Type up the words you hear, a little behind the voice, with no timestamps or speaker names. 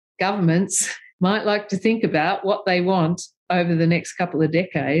governments might like to think about what they want over the next couple of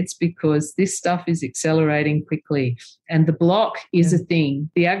decades, because this stuff is accelerating quickly. And the block is a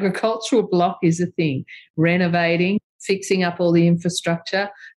thing. The agricultural block is a thing. Renovating, fixing up all the infrastructure,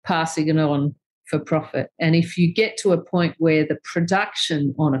 passing it on for profit. And if you get to a point where the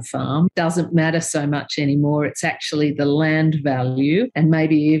production on a farm doesn't matter so much anymore, it's actually the land value and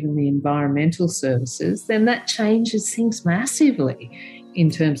maybe even the environmental services, then that changes things massively in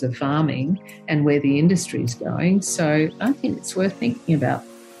terms of farming and where the industry is going. So I think it's worth thinking about.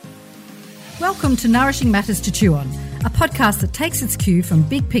 Welcome to Nourishing Matters to Chew On, a podcast that takes its cue from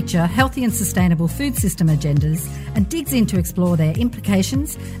big picture, healthy and sustainable food system agendas and digs in to explore their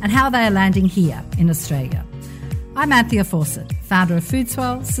implications and how they are landing here in Australia. I'm Anthea Fawcett, founder of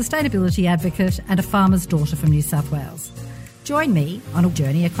Foodswell, sustainability advocate and a farmer's daughter from New South Wales. Join me on a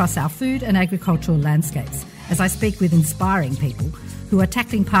journey across our food and agricultural landscapes as I speak with inspiring people who are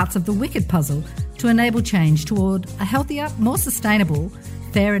tackling parts of the wicked puzzle to enable change toward a healthier, more sustainable,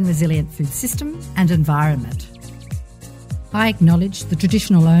 fair and resilient food system and environment. I acknowledge the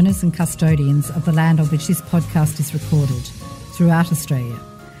traditional owners and custodians of the land on which this podcast is recorded throughout Australia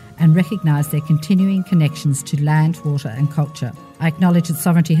and recognise their continuing connections to land, water and culture. I acknowledge that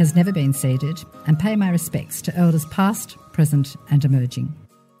sovereignty has never been ceded and pay my respects to elders past, present and emerging.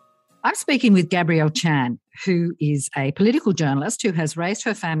 I'm speaking with Gabrielle Chan, who is a political journalist who has raised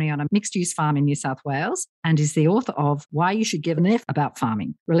her family on a mixed-use farm in New South Wales and is the author of Why You Should Give an F About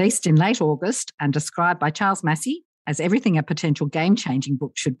Farming, released in late August and described by Charles Massy as everything a potential game-changing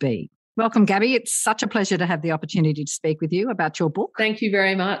book should be. Welcome, Gabby. It's such a pleasure to have the opportunity to speak with you about your book. Thank you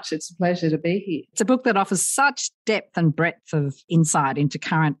very much. It's a pleasure to be here. It's a book that offers such depth and breadth of insight into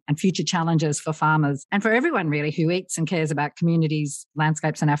current and future challenges for farmers and for everyone really who eats and cares about communities,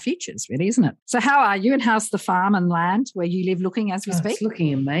 landscapes and our futures, really, isn't it? So how are you and how's the farm and land where you live looking as we speak? It's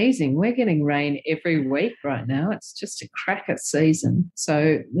looking amazing. We're getting rain every week right now. It's just a cracker season.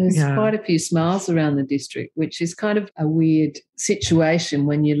 So there's quite a few smiles around the district, which is kind of a weird situation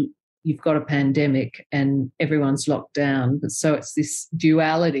when you've got a pandemic and everyone's locked down. But so it's this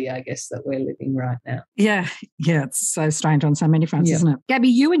duality, I guess, that we're living right now. Yeah, it's so strange on so many fronts, isn't it? Gabby,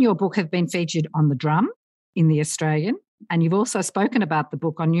 you and your book have been featured on The Drum in The Australian, and you've also spoken about the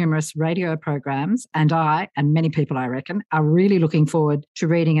book on numerous radio programs, and I, and many people I reckon, are really looking forward to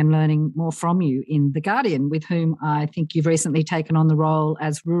reading and learning more from you in The Guardian, with whom I think you've recently taken on the role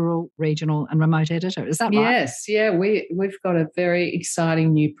as rural, regional and remote editor. Is that right? Yes, we've got a very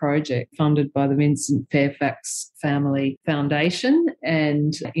exciting new project funded by the Vincent Fairfax Family Foundation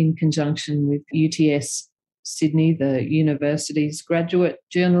and in conjunction with UTS Sydney, the university's graduate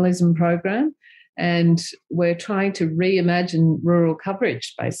journalism program. And we're trying to reimagine rural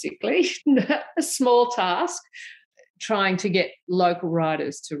coverage, basically. A small task, trying to get local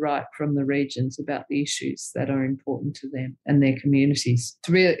writers to write from the regions about the issues that are important to them and their communities.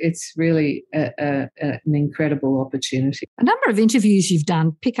 It's really an incredible opportunity. A number of interviews you've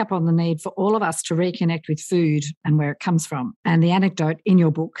done pick up on the need for all of us to reconnect with food and where it comes from. And the anecdote in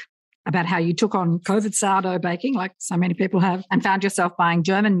your book about how you took on COVID sourdough baking, like so many people have, and found yourself buying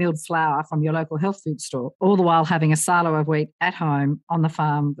German milled flour from your local health food store, all the while having a silo of wheat at home on the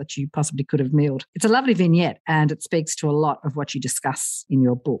farm that you possibly could have milled. It's a lovely vignette and it speaks to a lot of what you discuss in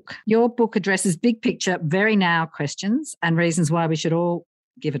your book. Your book addresses big picture, very now questions and reasons why we should all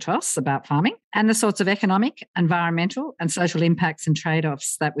give a toss about farming and the sorts of economic, environmental and social impacts and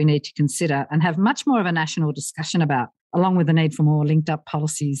trade-offs that we need to consider and have much more of a national discussion about, along with the need for more linked up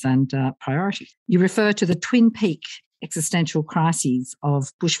policies and priorities. You refer to the twin peak existential crises of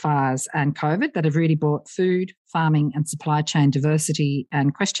bushfires and COVID that have really brought food, farming and supply chain diversity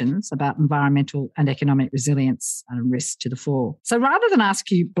and questions about environmental and economic resilience and risk to the fore. So rather than ask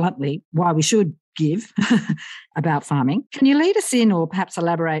you bluntly why we should give about farming, can you lead us in or perhaps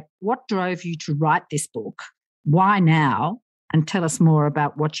elaborate what drove you to write this book, why now, and tell us more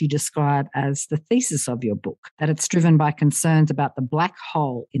about what you describe as the thesis of your book, that it's driven by concerns about the black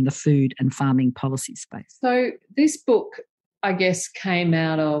hole in the food and farming policy space. So this book, I guess, came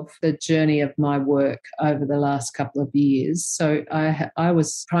out of the journey of my work over the last couple of years. So I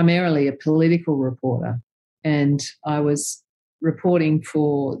was primarily a political reporter and I was reporting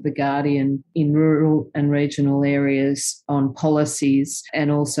for The Guardian in rural and regional areas on policies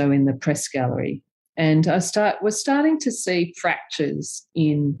and also in the press gallery. And we're starting to see fractures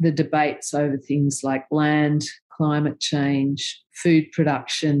in the debates over things like land, climate change, food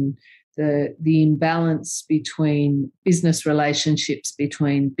production, the imbalance between business relationships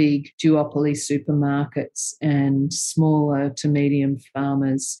between big duopoly supermarkets and smaller to medium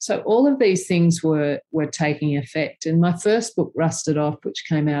farmers. So all of these things were taking effect. And my first book, Rusted Off, which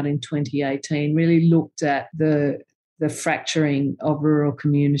came out in 2018, really looked at the fracturing of rural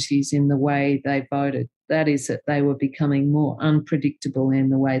communities in the way they voted. That is, that they were becoming more unpredictable in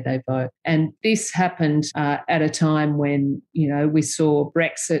the way they vote. And this happened at a time when, we saw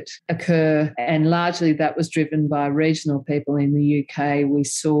Brexit occur, and largely that was driven by regional people in the UK. We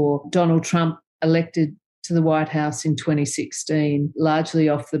saw Donald Trump elected to the White House in 2016, largely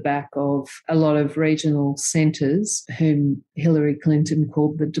off the back of a lot of regional centres whom Hillary Clinton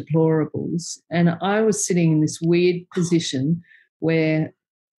called the deplorables. And I was sitting in this weird position where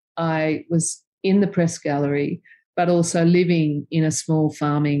I was in the press gallery, but also living in a small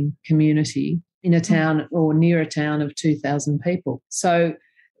farming community in a town or near a town of 2,000 people. So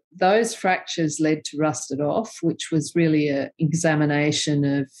those fractures led to Rusted Off, which was really an examination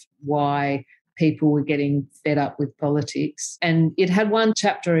of why people were getting fed up with politics. And it had one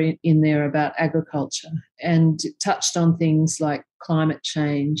chapter in there about agriculture, and it touched on things like climate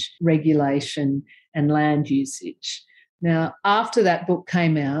change, regulation, and land usage. Now, after that book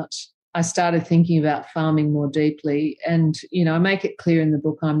came out, I started thinking about farming more deeply. And, I make it clear in the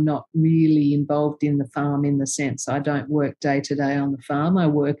book I'm not really involved in the farm in the sense I don't work day to day on the farm. I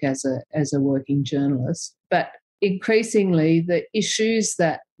work as a working journalist. But increasingly, the issues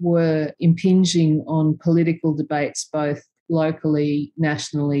that were impinging on political debates, both locally,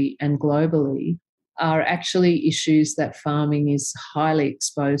 nationally, and globally, are actually issues that farming is highly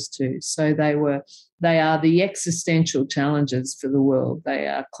exposed to. So they are the existential challenges for the world. They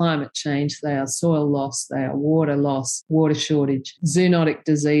are climate change, they are soil loss, they are water loss, water shortage, zoonotic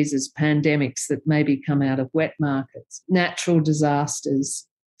diseases, pandemics that maybe come out of wet markets, natural disasters,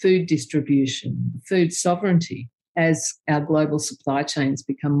 food distribution, food sovereignty, as our global supply chains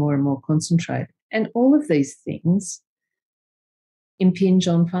become more and more concentrated. And all of these things impinge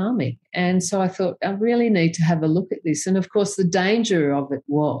on farming. And so I thought, I really need to have a look at this. And of course, the danger of it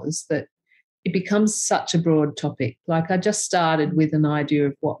was that it becomes such a broad topic. Like, I just started with an idea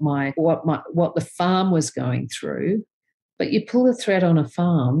of what the farm was going through, but you pull a thread on a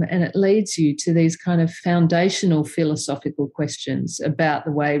farm and it leads you to these kind of foundational philosophical questions about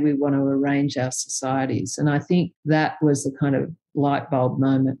the way we want to arrange our societies. And I think that was the kind of light bulb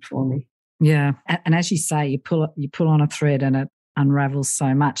moment for me. Yeah. And as you say, you pull on a thread and it unravels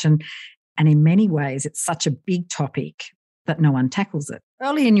so much. And in many ways, it's such a big topic that no one tackles it.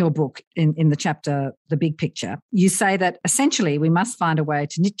 Early in your book, in the chapter, The Big Picture, you say that essentially we must find a way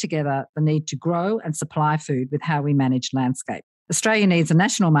to knit together the need to grow and supply food with how we manage landscape. Australia needs a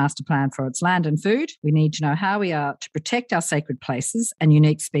national master plan for its land and food. We need to know how we are to protect our sacred places and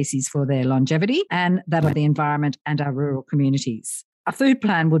unique species for their longevity and that of the environment and our rural communities. A food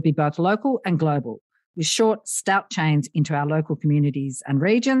plan would be both local and global, with short, stout chains into our local communities and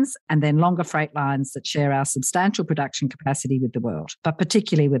regions, and then longer freight lines that share our substantial production capacity with the world, but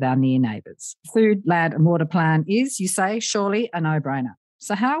particularly with our near neighbours. Food, land and water plan is, you say, surely a no-brainer.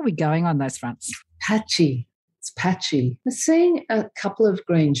 So how are we going on those fronts? Patchy. It's patchy. We're seeing a couple of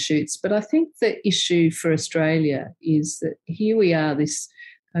green shoots, but I think the issue for Australia is that here we are, this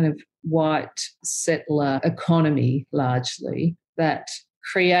kind of white settler economy largely that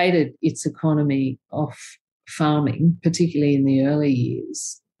created its economy off farming, particularly in the early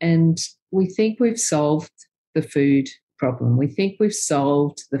years. And we think we've solved the food problem. We think we've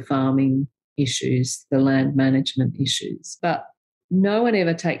solved the farming issues, the land management issues. But no one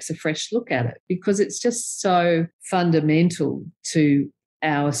ever takes a fresh look at it because it's just so fundamental to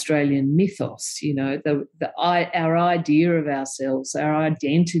our Australian mythos. Our idea of ourselves, our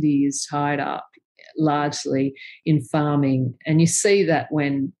identity is tied up largely in farming. And you see that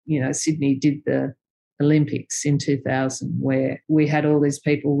when, Sydney did the Olympics in 2000, where we had all these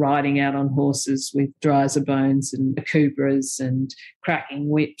people riding out on horses with dryser bones and cobras and cracking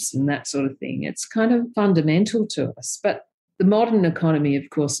whips and that sort of thing. It's kind of fundamental to us. But the modern economy, of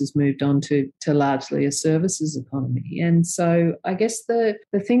course, has moved on to largely a services economy. And so I guess the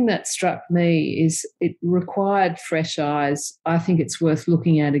thing that struck me is it required fresh eyes. I think it's worth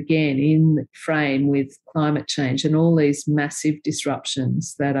looking at again in the frame with climate change and all these massive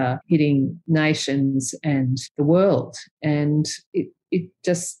disruptions that are hitting nations and the world. And it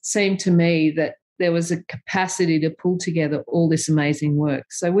just seemed to me that there was a capacity to pull together all this amazing work.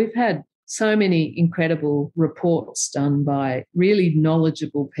 So we've had so many incredible reports done by really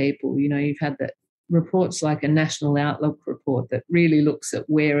knowledgeable people. You've had that reports like a National Outlook report that really looks at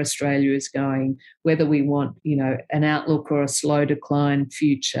where Australia is going, whether we want, an outlook or a slow decline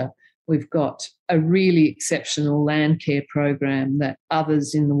future, We've got a really exceptional land care program that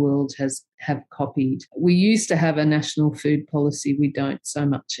others in the world have copied. We used to have a national food policy. We don't so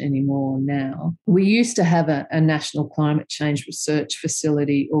much anymore now. We used to have a national climate change research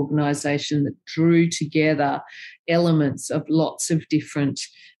facility organisation that drew together elements of lots of different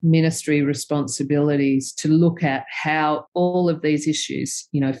ministry responsibilities to look at how all of these issues,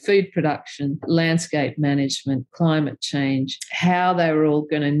 food production, landscape management, climate change, how they were all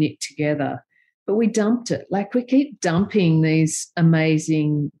going to knit together. But we dumped it. Like, we keep dumping these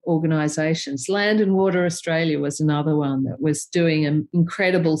amazing organisations. Land and Water Australia was another one that was doing an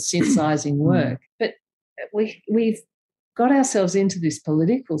incredible synthesising work. But we've got ourselves into this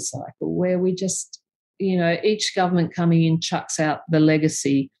political cycle where we just, each government coming in chucks out the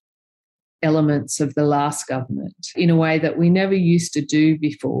legacy elements of the last government in a way that we never used to do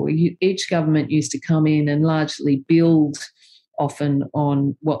before. Each government used to come in and largely build often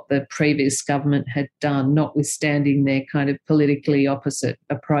on what the previous government had done, notwithstanding their kind of politically opposite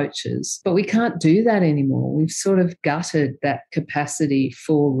approaches. But we can't do that anymore. We've sort of gutted that capacity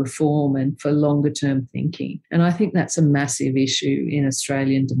for reform and for longer-term thinking. And I think that's a massive issue in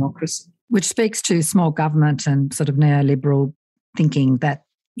Australian democracy. Which speaks to small government and sort of neoliberal thinking that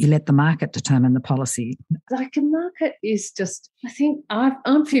you let the market determine the policy. Like, a market is just, I think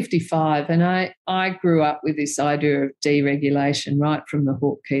I'm 55 and I grew up with this idea of deregulation right from the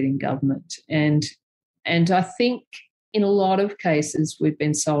Hawke-Keating government. And I think in a lot of cases we've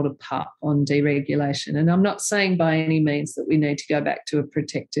been sold a pup on deregulation. And I'm not saying by any means that we need to go back to a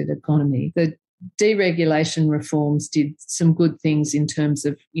protected economy. The deregulation reforms did some good things in terms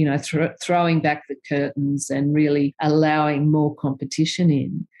of, throwing back the curtains and really allowing more competition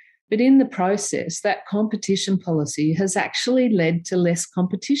in. But in the process, that competition policy has actually led to less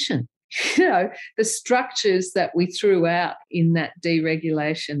competition. The structures that we threw out in that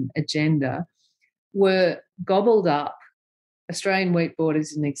deregulation agenda were gobbled up. Australian Wheat Board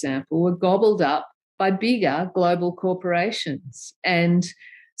is an example, were gobbled up by bigger global corporations. And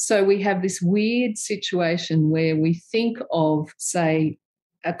so we have this weird situation where we think of, say,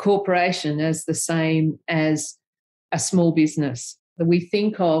 a corporation as the same as a small business. We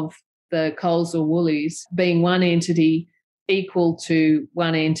think of the Coles or Woolies being one entity equal to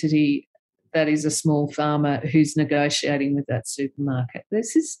one entity that is a small farmer who's negotiating with that supermarket.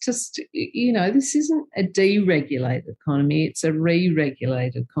 This is just, this isn't a deregulated economy. It's a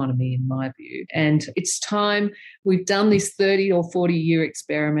re-regulated economy, in my view. And it's time, we've done this 30 or 40-year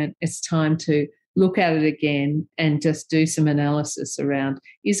experiment. It's time to look at it again and just do some analysis around,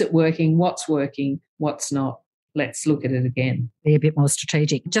 is it working? What's not? Let's look at it again. Be a bit more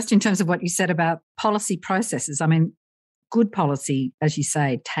strategic. Just in terms of what you said about policy processes, I mean, good policy, as you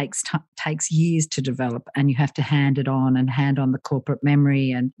say, takes years to develop, and you have to hand on the corporate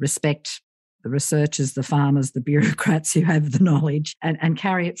memory and respect the researchers, the farmers, the bureaucrats who have the knowledge and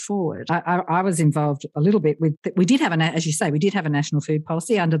carry it forward. I was involved a little bit with, we did have a national food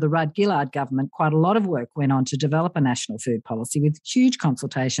policy under the Rudd-Gillard government. Quite a lot of work went on to develop a national food policy with huge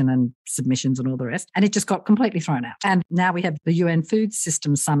consultation and submissions and all the rest. And it just got completely thrown out. And now we have the UN Food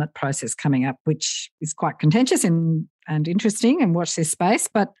Systems Summit process coming up, which is quite contentious and interesting, and watch this space,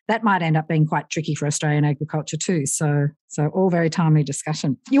 but that might end up being quite tricky for Australian agriculture too. So all very timely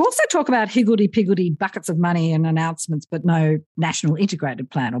discussion. You also talk about higgledy-piggledy buckets of money and announcements, but no national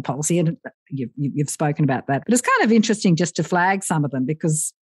integrated plan or policy, and you've spoken about that. But it's kind of interesting just to flag some of them,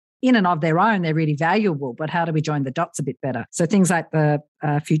 because in and of their own, they're really valuable, but how do we join the dots a bit better? So things like the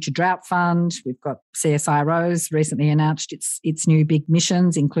Future Drought Fund, we've got CSIRO's recently announced its new big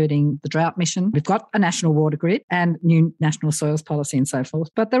missions, including the drought mission. We've got a national water grid and new national soils policy and so forth,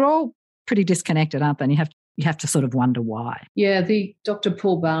 but they're all pretty disconnected, aren't they? And you have to sort of wonder why. Yeah, the Dr.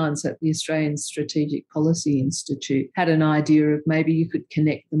 Paul Barnes at the Australian Strategic Policy Institute had an idea of maybe you could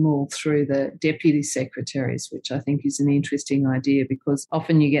connect them all through the deputy secretaries, which I think is an interesting idea, because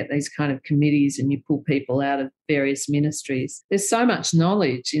often you get these kind of committees and you pull people out of various ministries. There's so much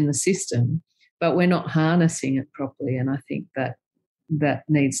knowledge in the system, but we're not harnessing it properly, and I think that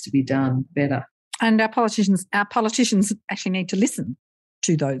needs to be done better. And our politicians actually need to listen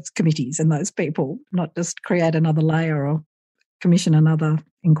to those committees and those people, not just create another layer or commission another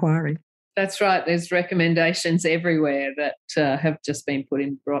inquiry. That's right. There's recommendations everywhere that have just been put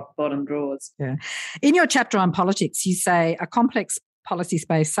in bottom drawers. Yeah. In your chapter on politics, you say a complex policy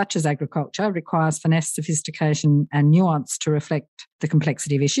space such as agriculture requires finesse, sophistication and nuance to reflect the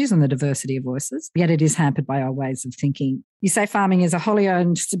complexity of issues and the diversity of voices, yet it is hampered by our ways of thinking. You say farming is a wholly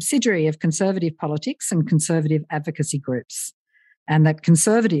owned subsidiary of conservative politics and conservative advocacy groups, and that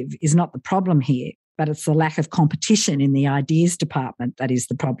conservative is not the problem here, but it's the lack of competition in the ideas department that is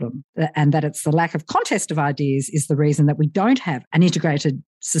the problem. And that it's the lack of contest of ideas is the reason that we don't have an integrated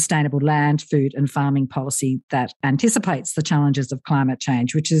sustainable land, food and farming policy that anticipates the challenges of climate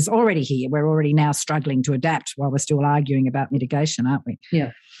change, which is already here. We're already now struggling to adapt while we're still arguing about mitigation, aren't we? Yeah,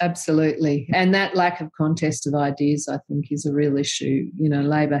 absolutely. And that lack of contest of ideas, I think, is a real issue.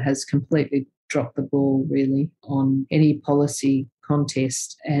 Labor has completely dropped the ball, really, on any policy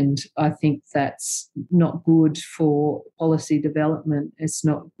contest. And I think that's not good for policy development. It's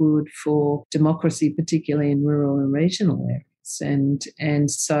not good for democracy, particularly in rural and regional areas. And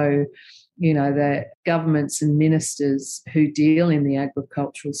so, the governments and ministers who deal in the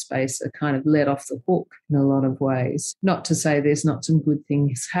agricultural space are kind of let off the hook in a lot of ways. Not to say there's not some good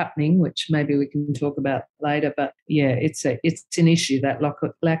things happening, which maybe we can talk about later, but yeah, it's an issue. That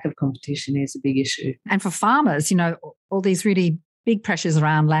lack of competition is a big issue. And for farmers, all these really big pressures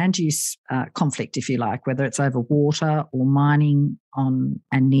around land use conflict, if you like, whether it's over water or mining on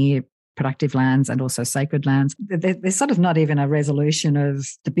and near productive lands and also sacred lands. There's sort of not even a resolution of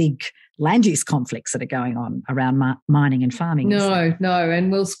the big land use conflicts that are going on around mining and farming. No.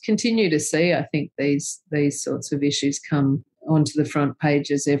 And we'll continue to see, I think, these sorts of issues come onto the front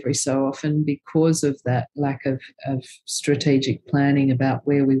pages every so often because of that lack of strategic planning about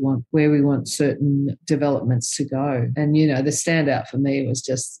where we want certain developments to go. And, the standout for me was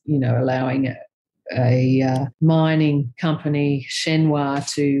just, allowing a mining company, Shenhua,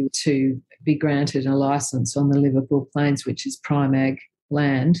 to be granted a licence on the Liverpool Plains, which is prime ag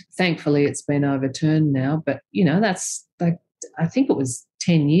land. Thankfully, it's been overturned now, but, that's like, I think it was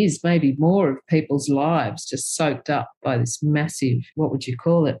 10 years, maybe more, of people's lives just soaked up by this massive, what would you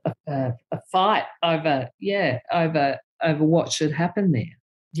call it, a fight over what should happen there.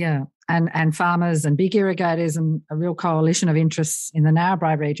 Yeah, and farmers and big irrigators and a real coalition of interests in the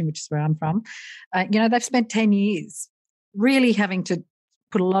Narrabri region, which is where I'm from, they've spent 10 years really having to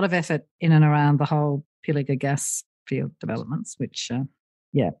put a lot of effort in and around the whole Pilliga gas field developments, which,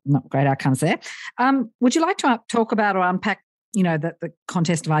 not great outcomes there. Would you like to talk about or unpack the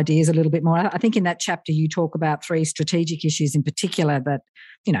contest of ideas a little bit more? I think in that chapter you talk about 3 strategic issues in particular that,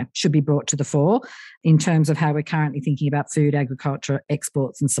 should be brought to the fore in terms of how we're currently thinking about food, agriculture,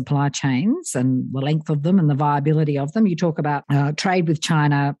 exports and supply chains and the length of them and the viability of them. You talk about trade with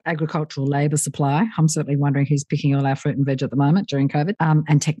China, agricultural labour supply. I'm certainly wondering who's picking all our fruit and veg at the moment during COVID,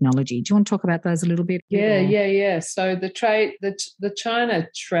 and technology. Do you want to talk about those a little bit? Yeah. So the China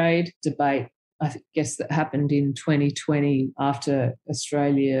trade debate, I guess, that happened in 2020 after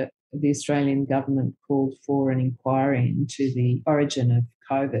the Australian government called for an inquiry into the origin of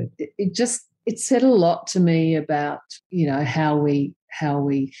COVID. It said a lot to me about, how we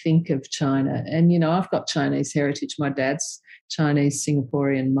think of China. And, I've got Chinese heritage. My dad's Chinese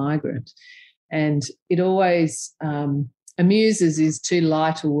Singaporean migrant. And it always amuses is too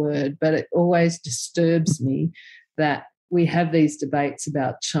light a word, but it always disturbs me that we have these debates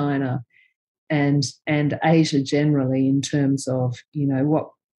about China and Asia generally in terms of,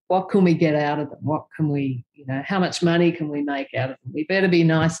 what can we get out of them? What can we, how much money can we make out of them? We better be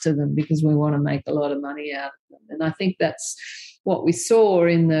nice to them because we want to make a lot of money out of them. And I think that's what we saw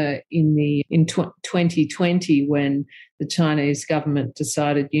in 2020 when the Chinese government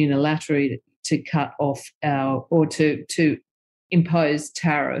decided unilaterally to cut off to impose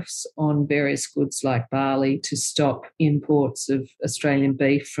tariffs on various goods like barley, to stop imports of Australian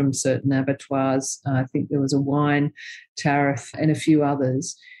beef from certain abattoirs. I think there was a wine tariff and a few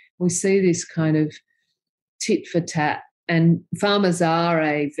others. We see this kind of tit for tat, and farmers are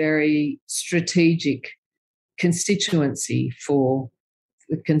a very strategic constituency for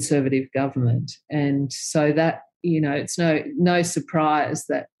the Conservative government. And so that, it's no surprise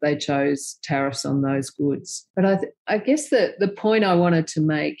that they chose tariffs on those goods. But I guess the point I wanted to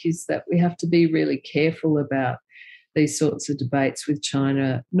make is that we have to be really careful about these sorts of debates with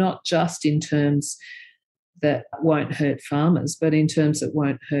China, not just in terms that won't hurt farmers, but in terms that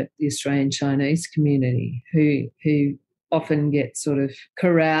won't hurt the Australian Chinese community who often get sort of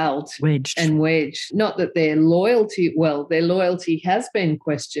corralled and wedged. Not that their loyalty has been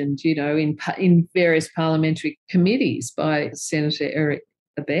questioned, in various parliamentary committees by Senator Eric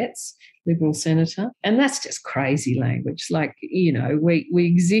Abetz, Liberal senator. And that's just crazy language. Like, we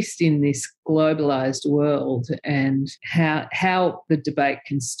exist in this globalised world, and how the debate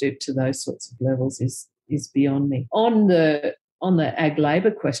can stoop to those sorts of levels is beyond me. On the ag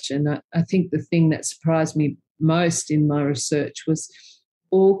labour question, I think the thing that surprised me most in my research was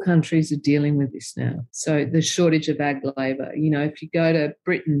all countries are dealing with this now. So the shortage of ag labour. If you go to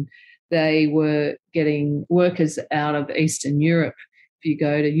Britain, they were getting workers out of Eastern Europe If you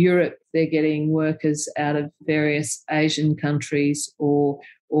go to Europe, they're getting workers out of various Asian countries or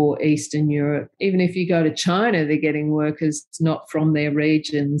Eastern Europe. Even if you go to China, they're getting workers not from their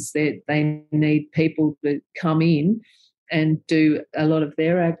regions. They need people to come in and do a lot of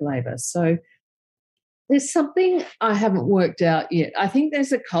their ag labour. So there's something I haven't worked out yet. I think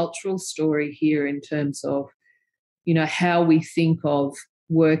there's a cultural story here in terms of, how we think of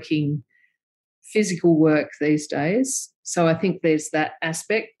working, physical work these days. So I think there's that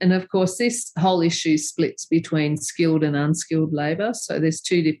aspect. And, of course, this whole issue splits between skilled and unskilled labour. So there's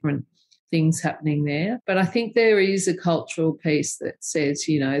two different things happening there. But I think there is a cultural piece that says,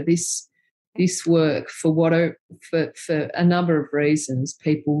 this work, for a number of reasons,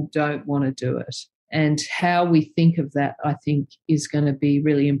 people don't want to do it. And how we think of that, I think, is going to be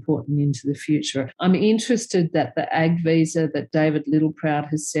really important into the future. I'm interested that the ag visa that David Littleproud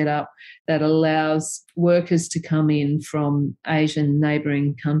has set up that allows workers to come in from Asian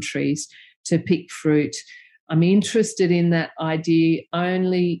neighbouring countries to pick fruit. I'm interested in that idea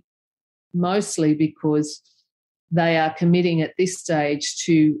mostly because they are committing at this stage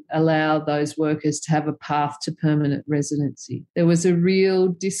to allow those workers to have a path to permanent residency. There was a real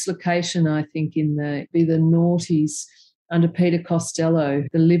dislocation, I think, in the noughties under Peter Costello,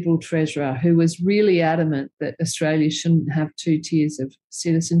 the Liberal Treasurer, who was really adamant that Australia shouldn't have two tiers of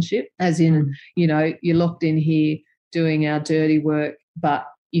citizenship, as in, you're locked in here doing our dirty work, but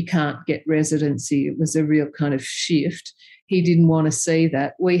you can't get residency. It was a real kind of shift. He didn't want to see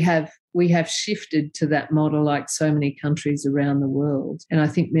that. We have shifted to that model like so many countries around the world. And I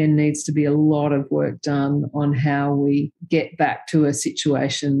think there needs to be a lot of work done on how we get back to a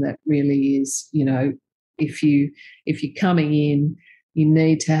situation that really is, if you're coming in, you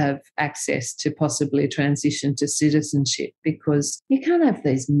need to have access to possibly a transition to citizenship, because you can't have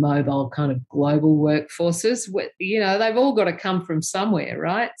these mobile kind of global workforces. They've all got to come from somewhere,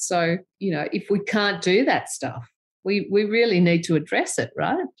 right? So, if we can't do that stuff, we really need to address it,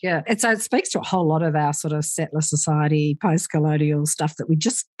 right? Yeah. And so it speaks to a whole lot of our sort of settler society, post-colonial stuff that we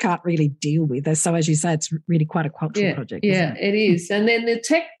just can't really deal with. So as you say, it's really quite a cultural project. Yeah, it is. And then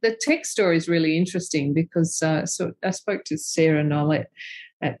the tech story is really interesting because so I spoke to Sarah Nollett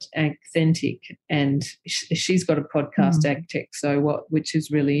at Agthentic, and she's got a podcast, AgTech So What, which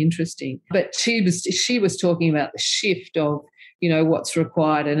is really interesting. But she was talking about the shift of what's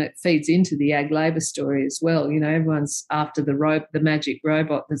required, and it feeds into the ag labour story as well. Everyone's after the magic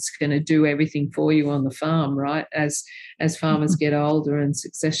robot that's going to do everything for you on the farm, right? As farmers get older and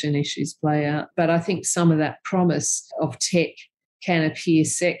succession issues play out. But I think some of that promise of tech can appear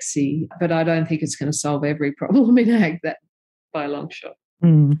sexy, but I don't think it's going to solve every problem in ag, that by a long shot.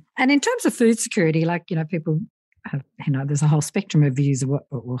 And in terms of food security, people there's a whole spectrum of views or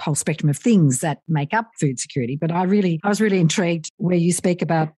a whole spectrum of things that make up food security. But I was really intrigued where you speak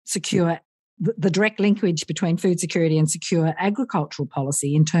about the direct linkage between food security and secure agricultural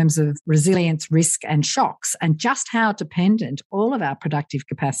policy in terms of resilience, risk and shocks, and just how dependent all of our productive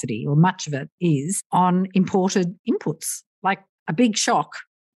capacity, or much of it, is on imported inputs. Like a big shock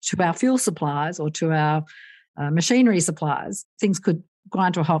to our fuel supplies or to our machinery supplies, things could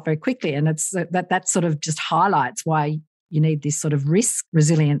grind to a halt very quickly. And it's that sort of just highlights why you need this sort of risk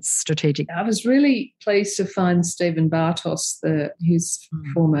resilience strategic. I was really pleased to find Stephen Bartos, his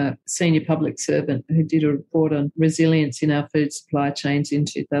former senior public servant, who did a report on resilience in our food supply chains in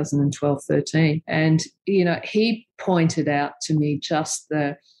 2012-13. And, he pointed out to me just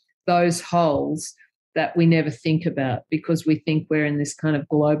those holes that we never think about, because we think we're in this kind of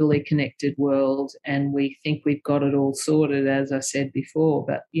globally connected world and we think we've got it all sorted, as I said before.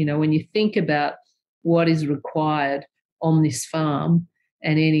 But, when you think about what is required on this farm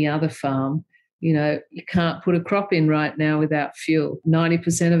and any other farm, you can't put a crop in right now without fuel.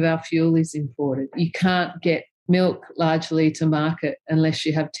 90% of our fuel is imported. You can't get milk largely to market unless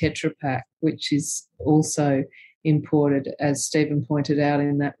you have Tetra Pak, which is also imported, as Stephen pointed out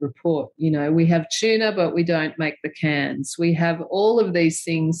in that report. We have tuna, but we don't make the cans. We have all of these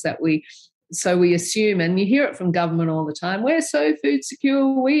things that we assume, and you hear it from government all the time, we're so food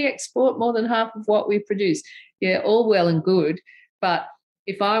secure, we export more than half of what we produce. Yeah, all well and good, but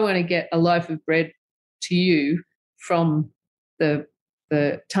if I want to get a loaf of bread to you from the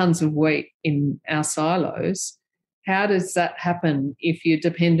tons of wheat in our silos, how does that happen if you're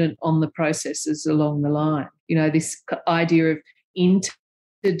dependent on the processes along the line? This idea of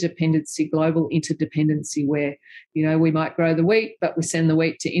global interdependency where, we might grow the wheat, but we send the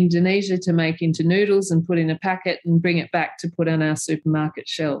wheat to Indonesia to make into noodles and put in a packet and bring it back to put on our supermarket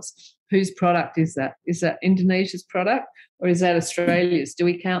shelves. Whose product is that? Is that Indonesia's product or is that Australia's? Do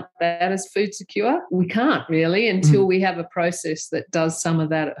we count that as food secure? We can't really until we have a process that does some of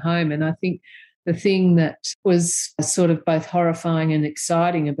that at home. And I think the thing that was sort of both horrifying and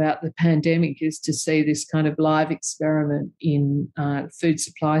exciting about the pandemic is to see this kind of live experiment in food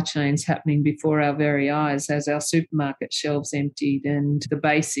supply chains happening before our very eyes as our supermarket shelves emptied and the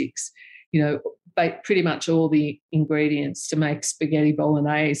basics, pretty much all the ingredients to make spaghetti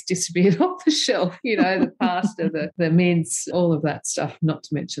bolognese disappeared off the shelf, the pasta, the mince, all of that stuff, not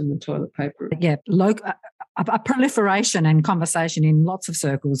to mention the toilet paper. Yeah, a proliferation and conversation in lots of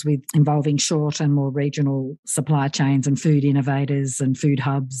circles involving short and more regional supply chains and food innovators and food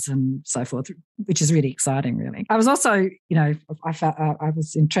hubs and so forth, which is really exciting, really. I was also, I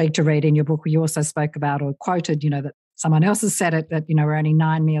was intrigued to read in your book where you also spoke about or quoted, that someone else has said it, that, we're only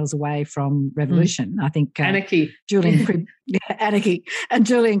 9 meals away from revolution. I think anarchy. Julian Cribb, anarchy. And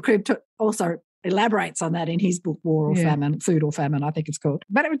Julian Cribb also elaborates on that in his book, War or Famine, Food or Famine, I think it's called.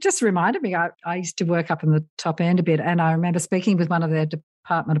 But it just reminded me, I used to work up in the top end a bit, and I remember speaking with one of their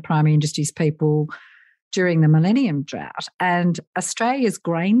Department of Primary Industries people during the Millennium Drought, and Australia's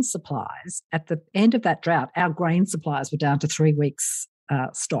grain supplies, at the end of that drought, our grain supplies were down to 3 weeks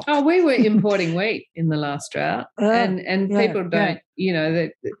stock. Oh, we were importing wheat in the last drought, and people don't,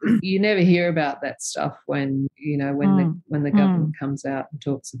 that you never hear about that stuff when the government comes out and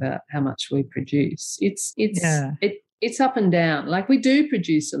talks about how much we produce. It's up and down. Like, we do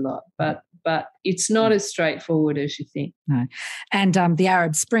produce a lot, but it's not as straightforward as you think. No. And the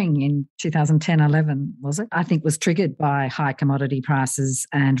Arab Spring in 2010-11, was it? I think was triggered by high commodity prices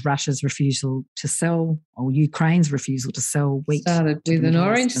and Russia's refusal to sell, or Ukraine's refusal to sell wheat. Started with an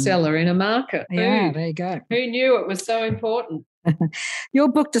orange seller in a market. Yeah, there you go. Who knew it was so important?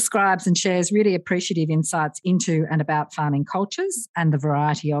 Your book describes and shares really appreciative insights into and about farming cultures and the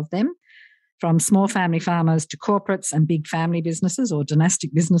variety of them, from small family farmers to corporates and big family businesses, or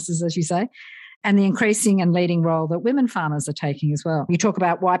dynastic businesses, as you say, and the increasing and leading role that women farmers are taking as well. You talk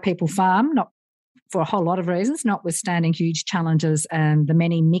about why people farm, not for a whole lot of reasons, notwithstanding huge challenges and the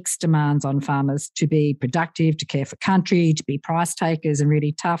many mixed demands on farmers to be productive, to care for country, to be price takers in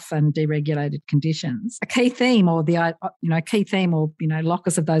really tough and deregulated conditions. A key theme, or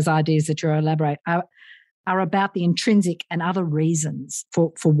locus of those ideas that you elaborate are about the intrinsic and other reasons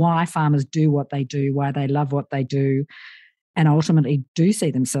for why farmers do what they do, why they love what they do, and ultimately do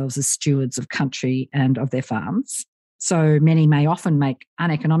see themselves as stewards of country and of their farms. So many may often make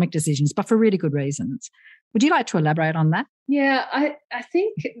uneconomic decisions, but for really good reasons. Would you like to elaborate on that? Yeah, I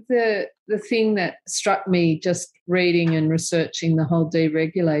think the thing that struck me just reading and researching the whole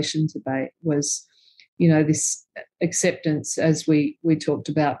deregulation debate was, this acceptance, as we talked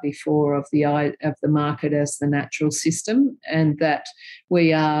about before, of the market as the natural system, and that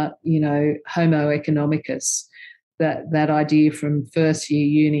we are, homo economicus, that idea from first year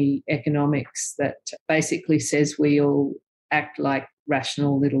uni economics that basically says we all act like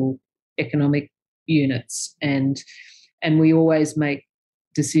rational little economic units, and we always make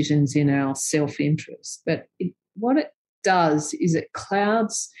decisions in our self-interest. But what it does is it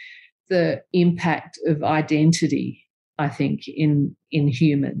clouds the impact of identity, I think, in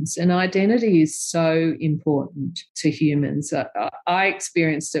humans. And identity is so important to humans. I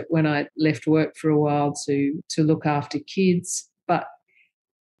experienced it when I left work for a while to look after kids. But,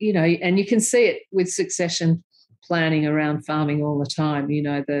 and you can see it with succession planning around farming all the time.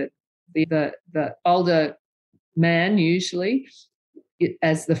 The older man usually,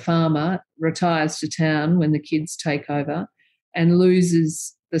 as the farmer, retires to town when the kids take over and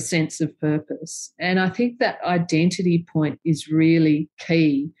loses the sense of purpose. And I think that identity point is really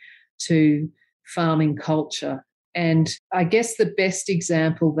key to farming culture. And I guess the best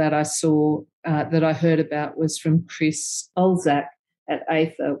example that I saw, that I heard about, was from Chris Olzak at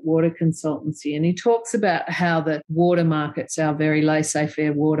Aether Water Consultancy. And he talks about how the water markets, our very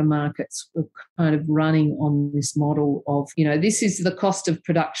laissez-faire water markets, were kind of running on this model of, this is the cost of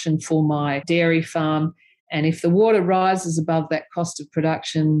production for my dairy farm. And if the water rises above that cost of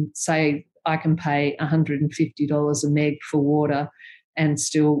production, say I can pay $150 a meg for water and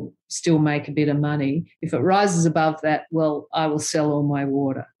still make a bit of money. If it rises above that, well, I will sell all my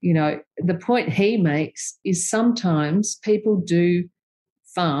water. The point he makes is sometimes people do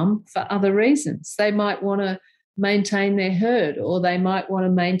farm for other reasons. They might want to maintain their herd, or they might want to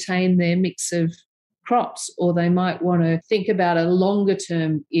maintain their mix of crops, or they might want to think about a longer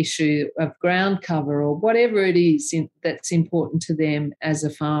term issue of ground cover or whatever it is that's important to them as a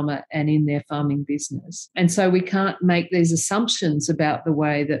farmer and in their farming business. And so we can't make these assumptions about the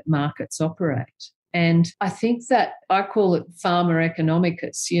way that markets operate. And I think that I call it farmer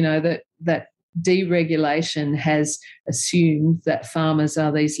economicus, that deregulation has assumed that farmers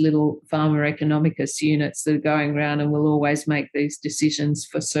are these little farmer economicus units that are going around and will always make these decisions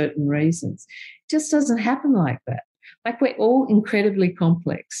for certain reasons. It just doesn't happen like that. Like, we're all incredibly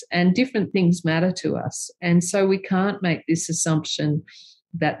complex and different things matter to us. And so we can't make this assumption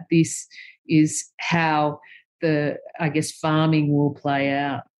that this is how farming will play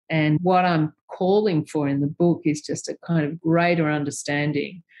out. And what I'm calling for in the book is just a kind of greater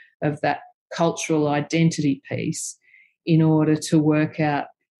understanding of that cultural identity piece in order to work out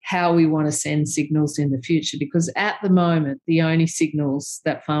how we want to send signals in the future, because at the moment the only signals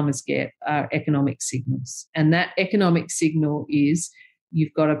that farmers get are economic signals, and that economic signal is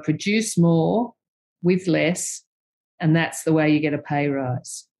you've got to produce more with less, and that's the way you get a pay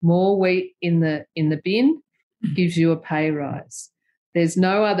rise. More wheat in the bin gives you a pay rise. There's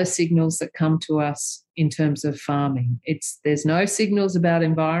no other signals that come to us in terms of farming. There's no signals about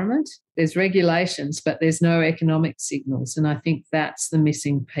environment. There's regulations, but there's no economic signals. And I think that's the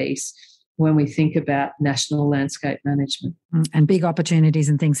missing piece when we think about national landscape management. And big opportunities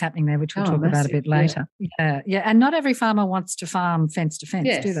and things happening there, which we'll talk about a bit later. Yeah. And not every farmer wants to farm fence to fence,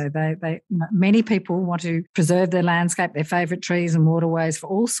 do they? Many people want to preserve their landscape, their favourite trees and waterways for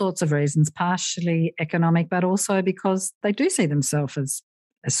all sorts of reasons, partially economic, but also because they do see themselves as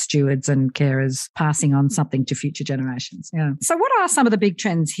stewards and carers, passing on something to future generations. Yeah. So what are some of the big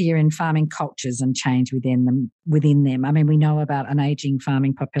trends here in farming cultures and change within them? I mean, we know about an ageing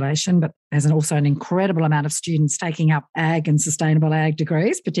farming population, but there's also an incredible amount of students taking up ag and sustainable ag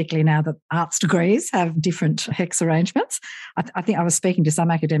degrees, particularly now that arts degrees have different HECS arrangements. I think I was speaking to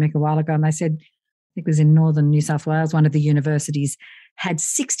some academic a while ago, and they said, I think it was in northern New South Wales, one of the universities had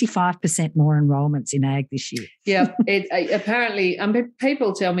 65% more enrolments in ag this year. Yeah, apparently,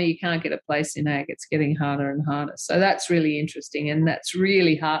 people tell me you can't get a place in ag. It's getting harder and harder. So that's really interesting, and that's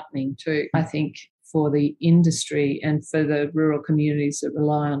really heartening too, I think, for the industry and for the rural communities that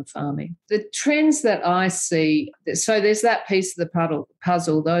rely on farming. The trends that I see, so there's that piece of the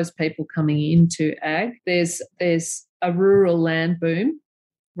puzzle, those people coming into ag. There's a rural land boom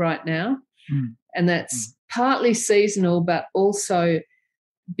right now. And that's partly seasonal, but also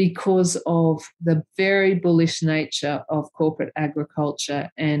because of the very bullish nature of corporate agriculture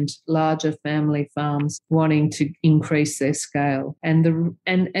and larger family farms wanting to increase their scale.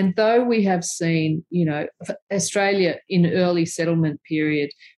 And though we have seen, Australia in early settlement period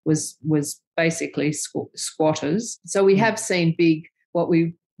was basically squatters. So we have seen big, what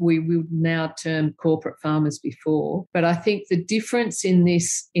we would now term corporate farmers before. But I think the difference in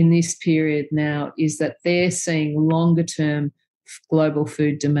this period now is that they're seeing longer term global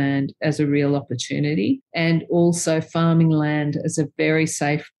food demand as a real opportunity, and also farming land as a very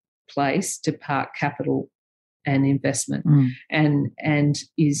safe place to park capital and investment. And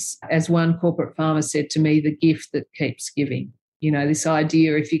is, as one corporate farmer said to me, the gift that keeps giving. This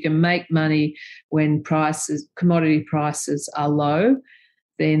idea, if you can make money when commodity prices are low,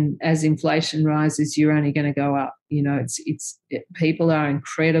 then as inflation rises, you're only going to go up. People are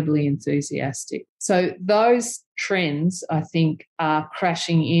incredibly enthusiastic. So those trends, I think, are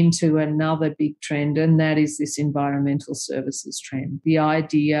crashing into another big trend, and that is this environmental services trend. The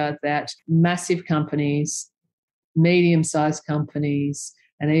idea that massive companies, medium-sized companies,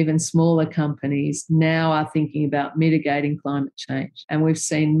 and even smaller companies now are thinking about mitigating climate change. And we've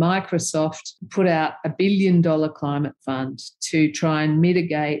seen Microsoft put out $1 billion climate fund to try and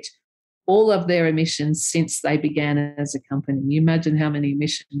mitigate all of their emissions since they began as a company. You imagine how many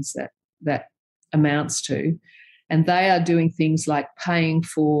emissions that amounts to. And they are doing things like paying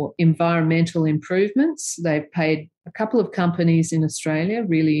for environmental improvements. They've paid a couple of companies in Australia,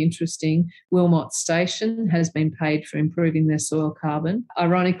 really interesting. Wilmot Station has been paid for improving their soil carbon.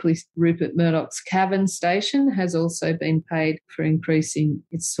 Ironically, Rupert Murdoch's Cavan Station has also been paid for increasing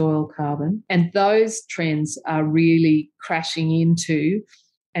its soil carbon. And those trends are really crashing into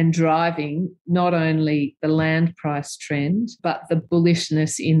and driving not only the land price trend, but the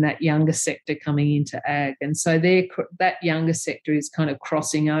bullishness in that younger sector coming into ag. And so that younger sector is kind of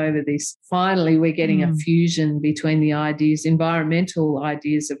crossing over this. Finally, we're getting a fusion between the environmental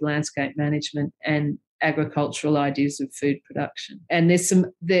ideas of landscape management and agricultural ideas of food production. And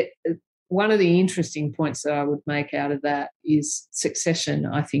one of the interesting points that I would make out of that is succession,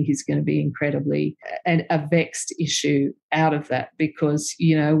 I think, is going to be incredibly a vexed issue out of that, because,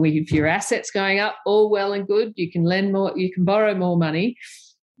 if your assets going up, all well and good, you can lend more, you can borrow more money.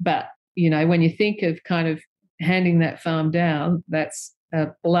 But, when you think of kind of handing that farm down, that's a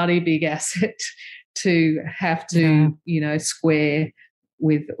bloody big asset to have to, square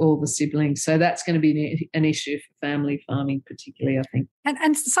with all the siblings. So that's going to be an issue for family farming particularly, I think.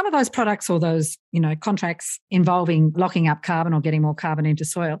 And some of those products or those, contracts involving locking up carbon or getting more carbon into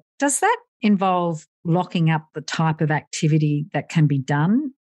soil, does that involve locking up the type of activity that can be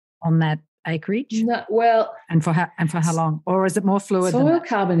done on that acreage? No, well, and for how long, or is it more fluid? Soil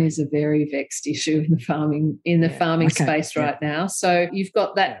carbon is a very vexed issue in the farming space right now. So you've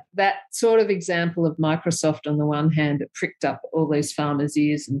got that sort of example of Microsoft on the one hand that pricked up all these farmers'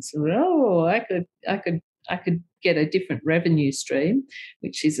 ears and said, "Oh, I could get a different revenue stream,"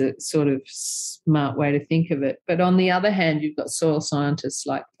 which is a sort of smart way to think of it. But on the other hand, you've got soil scientists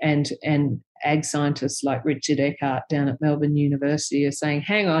and ag scientists like Richard Eckart down at Melbourne University are saying,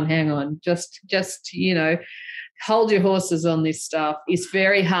 hang on, just hold your horses on this stuff. It's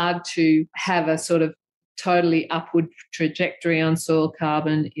very hard to have a sort of totally upward trajectory on soil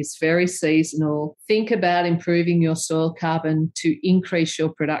carbon. It's very seasonal. Think about improving your soil carbon to increase your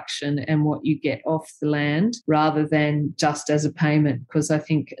production and what you get off the land rather than just as a payment. Because I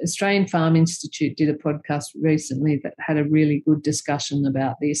think Australian Farm Institute did a podcast recently that had a really good discussion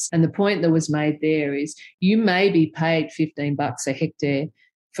about this. And the point that was made there is you may be paid $15 a hectare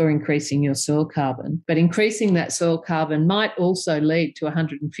for increasing your soil carbon, but increasing that soil carbon might also lead to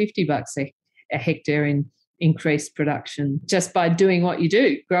 $150 a hectare in increased production just by doing what you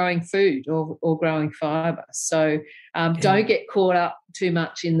do, growing food or growing fibre. So don't get caught up too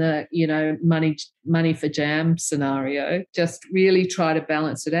much in the, money for jam scenario. Just really try to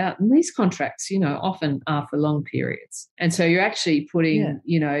balance it out. And these contracts, often are for long periods. And so you're actually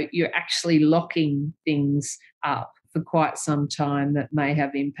you're actually locking things up for quite some time that may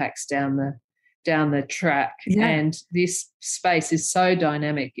have impacts down the track. Yeah. And this space is so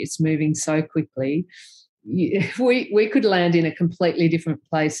dynamic, it's moving so quickly. We could land in a completely different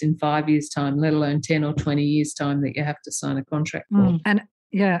place in 5 years' time, let alone 10 or 20 years' time that you have to sign a contract for.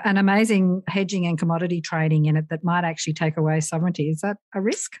 And amazing hedging and commodity trading in it that might actually take away sovereignty. Is that a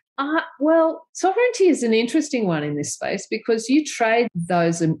risk? Well, sovereignty is an interesting one in this space because you trade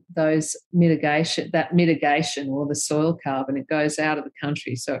those mitigation or the soil carbon. It goes out of the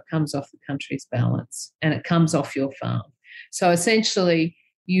country, so it comes off the country's balance and it comes off your farm. So essentially,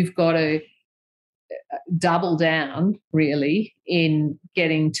 you've got to double down really in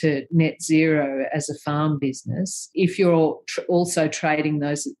getting to net zero as a farm business if you're also trading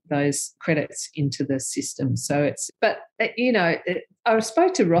those credits into the system. So I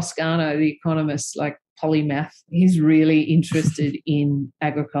spoke to Ross Garnaut, the economist, like polymath. He's really interested in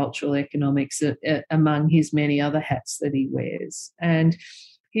agricultural economics among his many other hats that he wears. And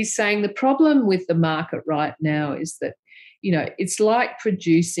he's saying the problem with the market right now is that it's like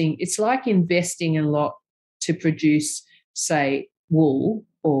investing a lot to produce, say, wool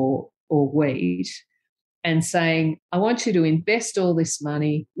or wheat and saying, I want you to invest all this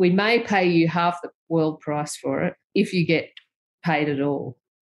money. We may pay you half the world price for it if you get paid at all.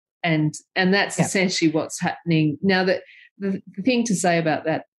 And that's essentially what's happening. Now, the thing to say about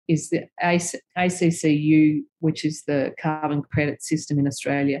that is the ACCU, which is the carbon credit system in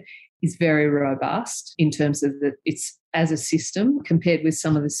Australia, is very robust in terms of that it's as a system compared with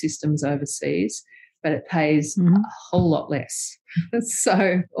some of the systems overseas, but it pays a whole lot less.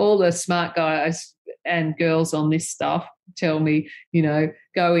 So all the smart guys and girls on this stuff tell me,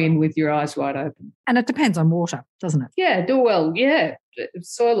 go in with your eyes wide open. And it depends on water, doesn't it? Yeah,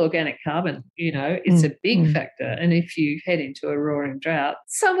 soil organic carbon, it's a big factor. And if you head into a roaring drought,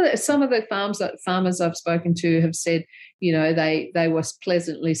 some of the farmers I've spoken to have said, they were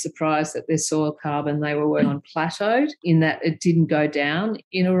pleasantly surprised that their soil carbon, they were on plateaued in that it didn't go down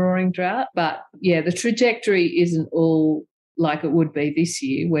in a roaring drought. But yeah, the trajectory isn't all like it would be this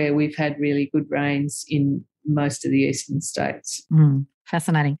year where we've had really good rains in most of the eastern states.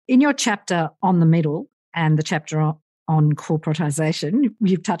 Fascinating. In your chapter on the middle and the chapter on corporatisation,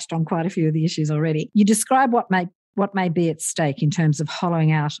 you've touched on quite a few of the issues already. You describe what may be at stake in terms of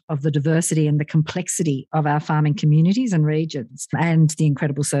hollowing out of the diversity and the complexity of our farming communities and regions and the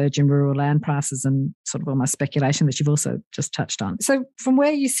incredible surge in rural land prices and sort of almost speculation that you've also just touched on. So from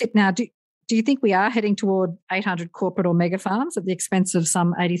where you sit now, do you think we are heading toward 800 corporate or mega farms at the expense of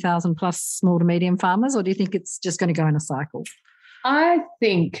some 80,000 plus small to medium farmers, or do you think it's just going to go in a cycle? I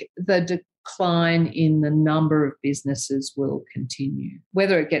think the decline in the number of businesses will continue.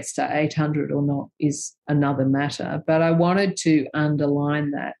 Whether it gets to 800 or not is another matter. But I wanted to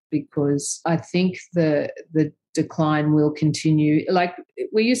underline that because I think the decline will continue. Like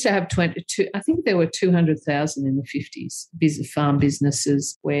we used to have 22, I think there were 200,000 in the 50s farm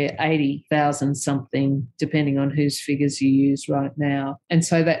businesses, where 80,000 something, depending on whose figures you use right now. And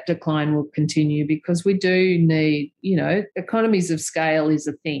so that decline will continue because we do need, economies of scale is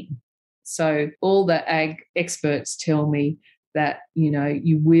a thing. So all the ag experts tell me that,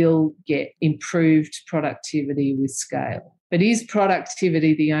 you will get improved productivity with scale. But is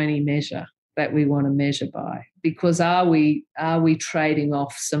productivity the only measure that we want to measure by? Because are we trading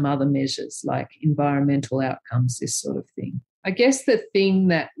off some other measures like environmental outcomes, this sort of thing? I guess the thing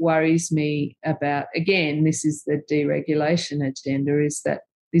that worries me about, again, this is the deregulation agenda, is that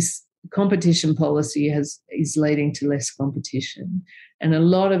this competition policy is leading to less competition. And a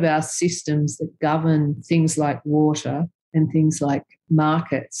lot of our systems that govern things like water and things like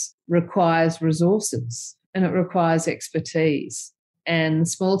markets requires resources and it requires expertise. And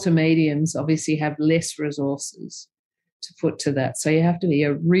small to mediums obviously have less resources to put to that. So you have to be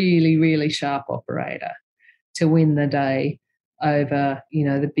a really, really sharp operator to win the day over,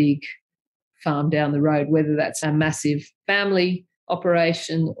 the big farm down the road, whether that's a massive family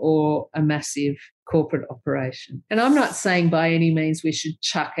operation or a massive corporate operation. And I'm not saying by any means we should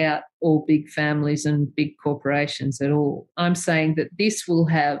chuck out all big families and big corporations at all. I'm saying that this will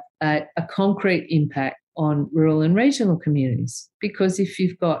have a concrete impact on rural and regional communities, because if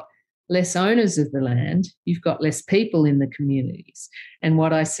you've got less owners of the land, you've got less people in the communities. And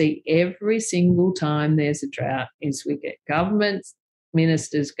what I see every single time there's a drought is we get government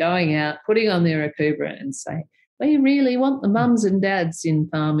ministers going out, putting on their akubra and saying, we really want the mums and dads in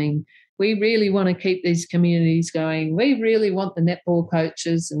farming. We really want to keep these communities going. We really want the netball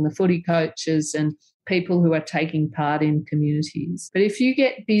coaches and the footy coaches and people who are taking part in communities. But if you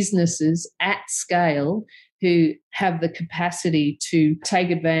get businesses at scale who have the capacity to take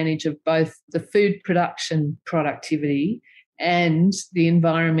advantage of both the food production productivity and the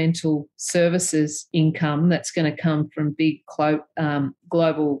environmental services income that's going to come from big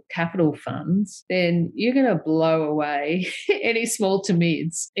global capital funds, then you're going to blow away any small to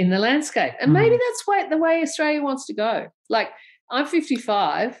mids in the landscape. And maybe that's the way Australia wants to go. Like, I'm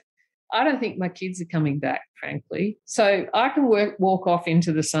 55. I don't think my kids are coming back, frankly. So I can walk off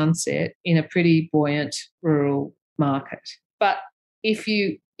into the sunset in a pretty buoyant rural market. But if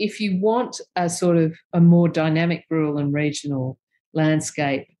you want a sort of a more dynamic rural and regional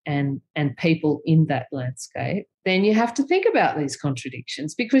landscape and people in that landscape, then you have to think about these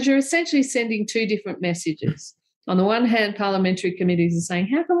contradictions, because you're essentially sending two different messages. On the one hand, parliamentary committees are saying,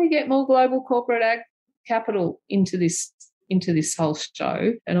 how can we get more global corporate ag capital into this whole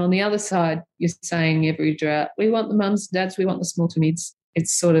show? And on the other side, you're saying every drought, we want the mums and dads, we want the small to mids.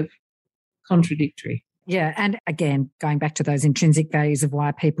 It's sort of contradictory. Yeah. And again, going back to those intrinsic values of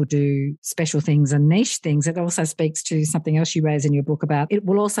why people do special things and niche things, it also speaks to something else you raise in your book about it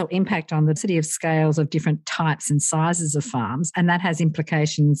will also impact on the diversity of scales of different types and sizes of farms. And that has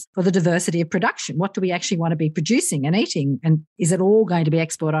implications for the diversity of production. What do we actually want to be producing and eating? And is it all going to be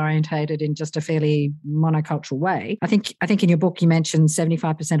export orientated in just a fairly monocultural way? I think in your book, you mentioned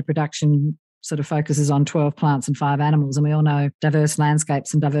 75% of production sort of focuses on 12 plants and 5 animals. And we all know diverse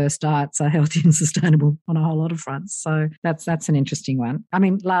landscapes and diverse diets are healthy and sustainable on a whole lot of fronts. So that's an interesting one. I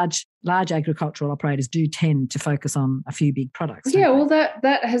mean, large agricultural operators do tend to focus on a few big products. Yeah, well,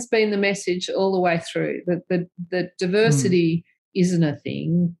 that has been the message all the way through, that the diversity isn't a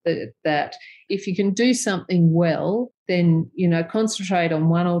thing, that if you can do something well, then, concentrate on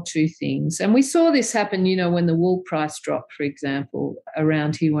one or two things. And we saw this happen, when the wool price dropped, for example,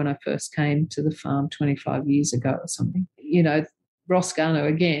 around here when I first came to the farm 25 years ago or something. Ross Garner,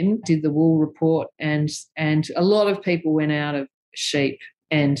 again, did the wool report and a lot of people went out of sheep.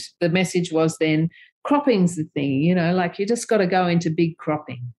 And the message was then, cropping's the thing, like you just got to go into big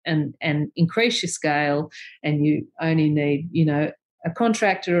cropping and increase your scale, and you only need, a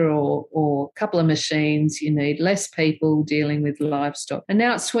contractor or a couple of machines. You need less people dealing with livestock. And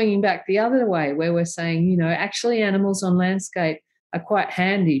now it's swinging back the other way, where we're saying, actually animals on landscape are quite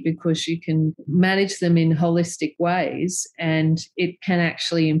handy because you can manage them in holistic ways, and it can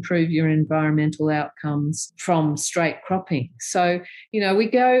actually improve your environmental outcomes from straight cropping. So, we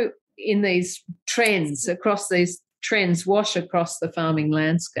go in these trends wash across the farming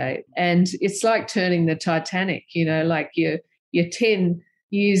landscape, and it's like turning the Titanic, like you're 10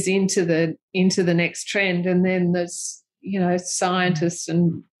 years into the next trend, and then there's scientists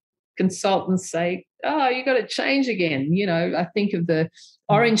and consultants say, oh, you got to change again. You know, I think of the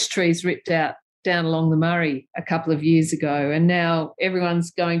orange trees ripped out down along the Murray a couple of years ago, and now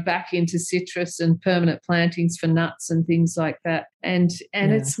everyone's going back into citrus and permanent plantings for nuts and things like that. And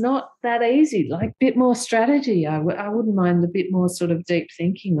it's not that easy. Like a bit more strategy. I wouldn't mind a bit more sort of deep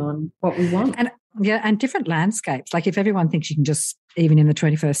thinking on what we want. And different landscapes. Like if everyone thinks you can just, even in the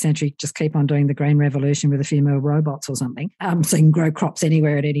 21st century, just keep on doing the green revolution with a few more robots or something, so you can grow crops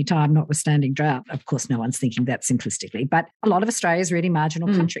anywhere at any time, notwithstanding drought. Of course, no one's thinking that simplistically, but a lot of Australia is really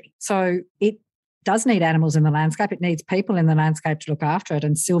marginal country. So it does need animals in the landscape. It needs people in the landscape to look after it,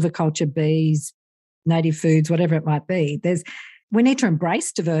 and silviculture, bees, native foods, whatever it might be. We need to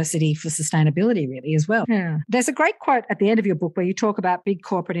embrace diversity for sustainability really as well. Yeah. There's a great quote at the end of your book where you talk about big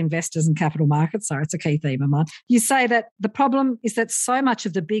corporate investors and capital markets. Sorry, it's a key theme of mine. You say that the problem is that so much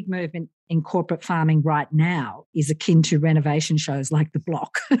of the big movement in corporate farming right now is akin to renovation shows like The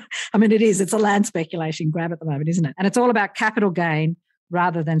Block. I mean, it is. It's a land speculation grab at the moment, isn't it? And it's all about capital gain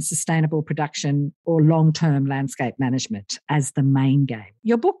rather than sustainable production or long-term landscape management as the main game.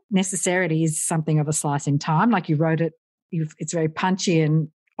 Your book necessarily is something of a slice in time. Like you wrote it, it's very punchy and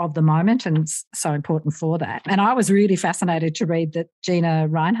of the moment, and it's so important for that. And I was really fascinated to read that Gina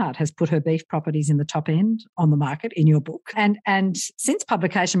Rinehart has put her beef properties in the top end on the market in your book. And since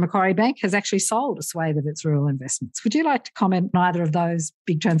publication, Macquarie Bank has actually sold a swathe of its rural investments. Would you like to comment on either of those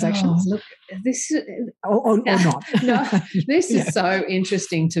big transactions? Oh, look, this is, or not. No, this is so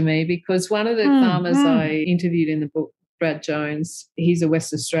interesting to me because one of the farmers I interviewed in the book, Brad Jones, he's a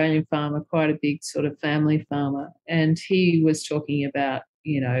West Australian farmer, quite a big sort of family farmer, and he was talking about,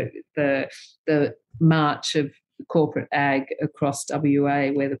 you know, the march of corporate ag across WA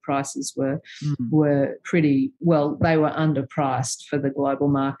where the prices were pretty, well, they were underpriced for the global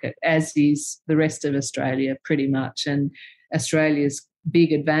market, as is the rest of Australia pretty much. And Australia's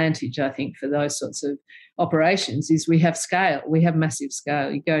big advantage, I think, for those sorts of operations is we have scale. We have massive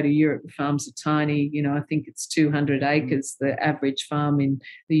scale. You go to Europe, the farms are tiny. You know, I think it's 200 acres, the average farm in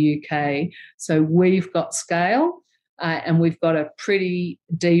the UK. So we've got scale. And we've got a pretty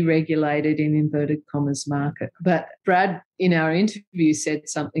deregulated, in inverted commas, market. But Brad, in our interview, said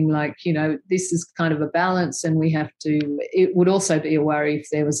something like, you know, this is kind of a balance and we have to, it would also be a worry if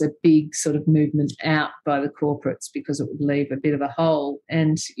there was a big sort of movement out by the corporates because it would leave a bit of a hole.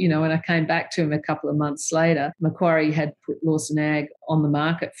 And, you know, when I came back to him a couple of months later, Macquarie had put Lawson Ag on the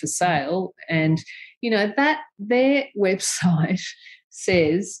market for sale. And, you know, that their website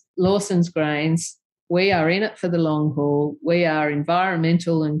says Lawson's Grains, we are in it for the long haul. We are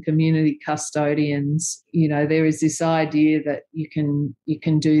environmental and community custodians. You know, there is this idea that you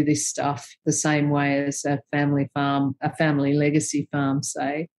can do this stuff the same way as a family farm, a family legacy farm,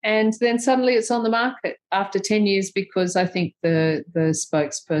 say. And then suddenly it's on the market after 10 years because I think the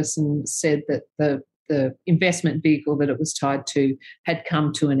spokesperson said that the investment vehicle that it was tied to had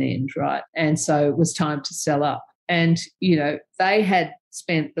come to an end, right? And so it was time to sell up. And, you know, they had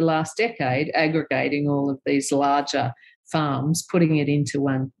spent the last decade aggregating all of these larger farms, putting it into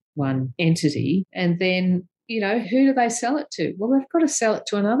one entity, and then, you know, who do they sell it to? Well, they've got to sell it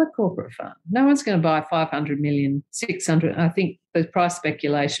to another corporate farm. No one's going to buy 500 million, 600. I think the price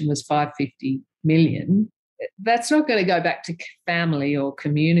speculation was 550 million. That's not going to go back to family or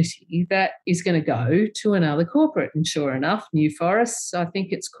community. That is going to go to another corporate. And sure enough, New Forests, I think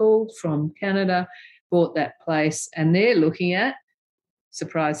it's called, from Canada, bought that place, and they're looking at,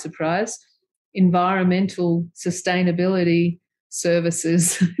 surprise, surprise, environmental sustainability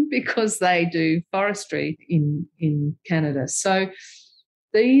services because they do forestry in Canada. So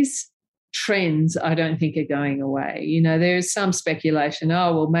these trends I don't think are going away. You know, there is some speculation,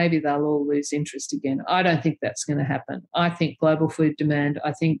 oh, well, maybe they'll all lose interest again. I don't think that's going to happen. I think global food demand,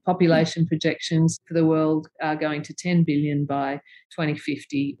 I think population projections for the world are going to 10 billion by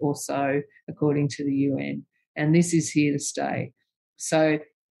 2050 or so, according to the UN. And this is here to stay. So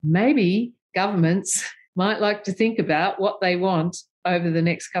maybe governments might like to think about what they want over the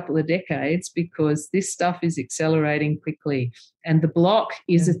next couple of decades because this stuff is accelerating quickly. And the block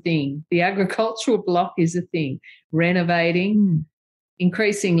is a thing. The agricultural block is a thing. Renovating.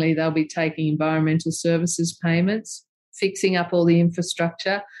 Increasingly, they'll be taking environmental services payments, fixing up all the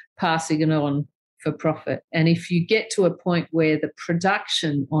infrastructure, passing it on for profit. And if you get to a point where the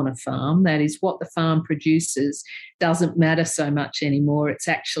production on a farm, that is what the farm produces, doesn't matter so much anymore, it's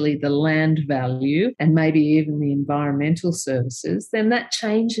actually the land value and maybe even the environmental services, then that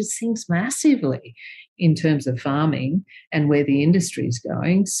changes things massively in terms of farming and where the industry is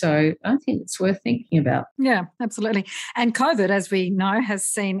going. So I think it's worth thinking about. Yeah, absolutely. And COVID, as we know, has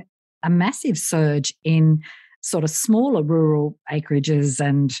seen a massive surge in sort of smaller rural acreages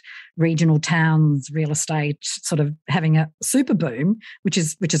and regional towns, real estate sort of having a super boom, which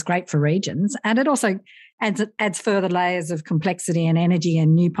is great for regions. And it also adds further layers of complexity and energy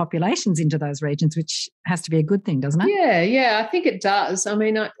and new populations into those regions, which has to be a good thing, doesn't it? Yeah, I think it does. I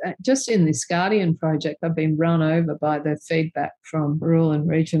mean, just in this Guardian project, I've been run over by the feedback from rural and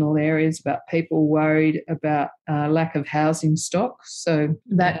regional areas about people worried about lack of housing stock. So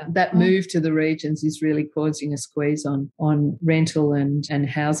that move to the regions is really causing a squeeze on rental and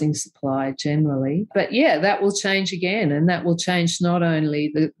housing supply generally. But yeah, that will change again, and that will change not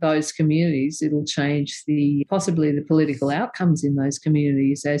only those communities, it'll change possibly the political outcomes in those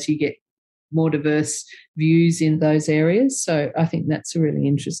communities as you get more diverse views in those areas. So I think that's a really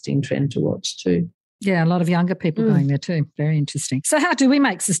interesting trend to watch too. Yeah, a lot of younger people going there too. Very interesting. So how do we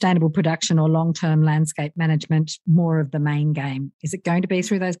make sustainable production or long-term landscape management more of the main game? Is it going to be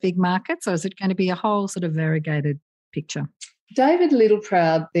through those big markets, or is it going to be a whole sort of variegated picture? David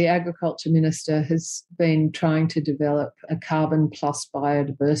Littleproud, the Agriculture Minister, has been trying to develop a carbon plus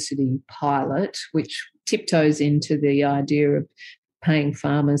biodiversity pilot, which tiptoes into the idea of paying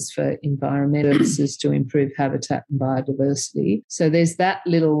farmers for environmental services to improve habitat and biodiversity. So there's that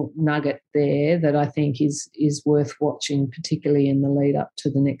little nugget there that I think is worth watching, particularly in the lead up to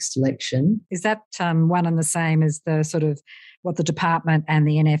the next election. Is that one and the same as the sort of what the department and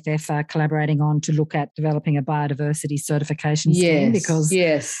the NFF are collaborating on to look at developing a biodiversity certification scheme? Because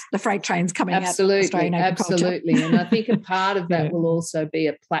the freight train's coming out of Australian agriculture. Absolutely. And I think a part of that will also be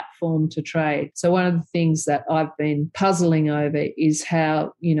a platform to trade. So one of the things that I've been puzzling over is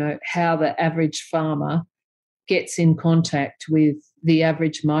how the average farmer gets in contact with the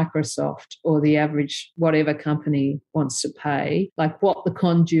average Microsoft or the average whatever company wants to pay, like what the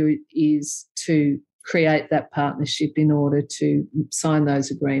conduit is to create that partnership in order to sign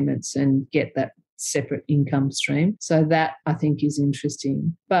those agreements and get that separate income stream. So that I think is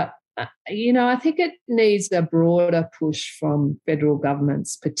interesting. But, I think it needs a broader push from federal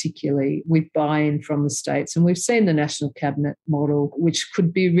governments, particularly with buy-in from the states. And we've seen the National Cabinet model, which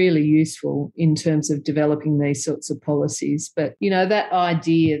could be really useful in terms of developing these sorts of policies. But, that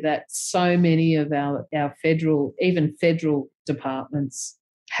idea that so many of our federal departments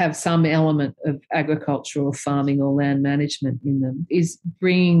have some element of agricultural farming or land management in them is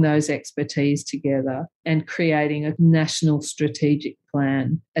bringing those expertise together and creating a national strategic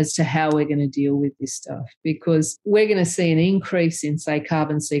plan as to how we're going to deal with this stuff, because we're going to see an increase in, say,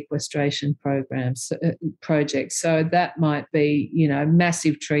 carbon sequestration projects. So that might be,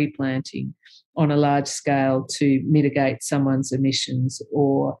 massive tree planting on a large scale to mitigate someone's emissions,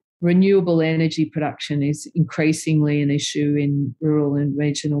 or renewable energy production is increasingly an issue in rural and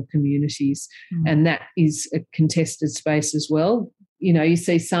regional communities, and that is a contested space as well. You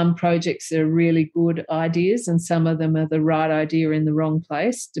see some projects that are really good ideas and some of them are the right idea in the wrong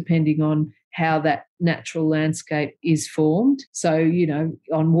place, depending on how that natural landscape is formed. So,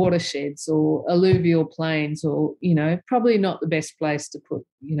 on watersheds or alluvial plains, or, probably not the best place to put,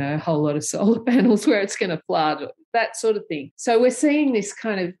 a whole lot of solar panels where it's going to flood, that sort of thing. So we're seeing this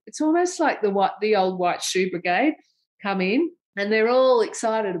kind of, it's almost like the old white shoe brigade come in, and they're all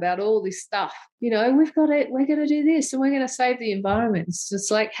excited about all this stuff. We're going to do this and we're going to save the environment. It's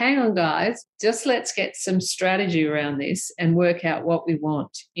just like, hang on, guys, just let's get some strategy around this and work out what we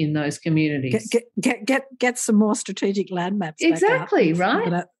want in those communities. Get some more strategic land maps. Exactly,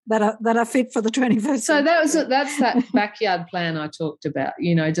 right? That are fit for the 21st century. So that's that backyard plan I talked about,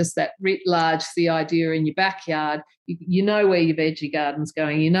 just that writ large, the idea in your backyard. You know where your veggie garden's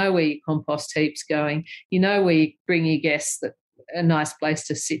going, you know where your compost heap's going, you know where you bring your guests, a nice place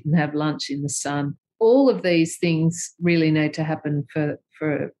to sit and have lunch in the sun. All of these things really need to happen for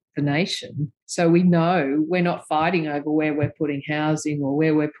the nation. So we know we're not fighting over where we're putting housing or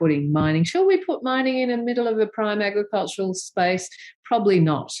where we're putting mining. Shall we put mining in the middle of a prime agricultural space? Probably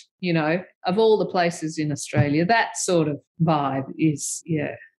not. Of all the places in Australia, that sort of vibe is,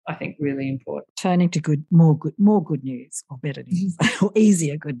 I think really important. Turning to more good news, or better news, or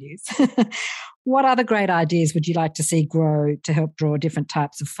easier good news. What other great ideas would you like to see grow to help draw different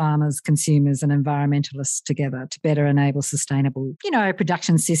types of farmers, consumers and environmentalists together to better enable sustainable,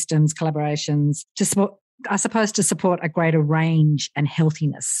 production systems, collaborations, to support a greater range and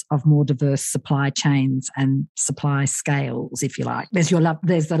healthiness of more diverse supply chains and supply scales, if you like? There's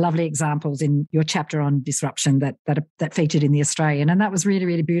the lovely examples in your chapter on disruption that featured in the Australian, and that was really,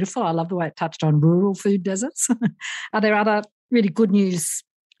 really beautiful. I love the way it touched on rural food deserts. Are there other really good news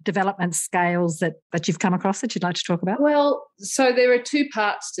development scales that you've come across that you'd like to talk about? Well, so there are two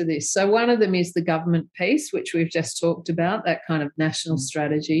parts to this. So one of them is the government piece, which we've just talked about, that kind of national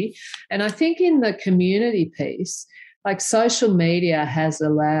strategy. And I think in the community piece, like social media has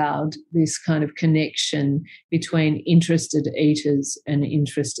allowed this kind of connection between interested eaters and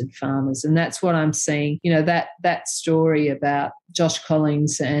interested farmers. And that's what I'm seeing, that story about Josh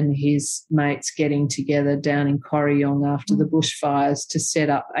Collins and his mates getting together down in Corryong after the bushfires to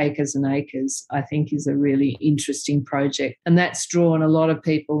set up Acres and Acres, I think is a really interesting project. And that's drawn a lot of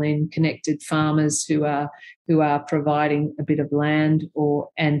people in, connected farmers who are providing a bit of land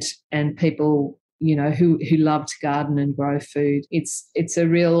and people who love to garden and grow food. It's a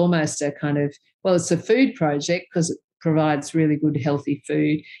real, almost a kind of, it's a food project because it provides really good, healthy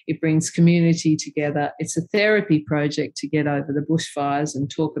food. It brings community together. It's a therapy project to get over the bushfires and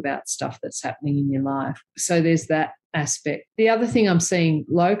talk about stuff that's happening in your life. So there's that aspect. The other thing I'm seeing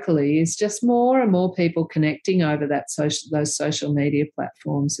locally is just more and more people connecting over those social media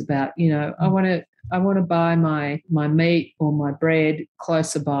platforms about, I want to buy my meat or my bread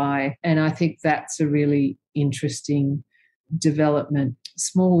closer by. And I think that's a really interesting development.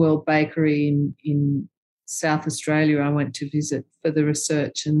 Small World Bakery in South Australia I went to visit for the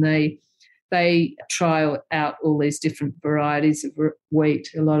research, and they try out all these different varieties of wheat,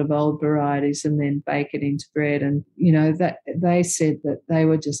 a lot of old varieties, and then bake it into bread. And, that they said that they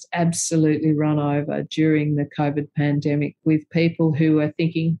were just absolutely run over during the COVID pandemic with people who were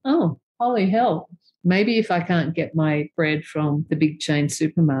thinking, oh, holy hell, maybe if I can't get my bread from the big chain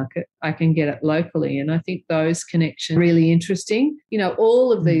supermarket, I can get it locally. And I think those connections are really interesting.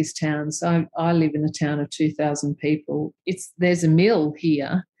 All of these towns, I live in a town of 2,000 people. There's a mill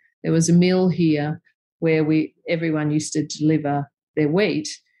here. There was a mill here where everyone used to deliver their wheat,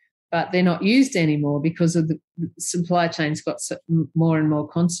 but they're not used anymore because of the supply chains got more and more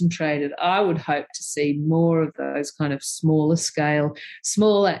concentrated. I would hope to see more of those kind of smaller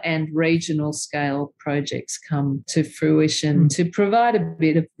and regional scale projects come to fruition to provide a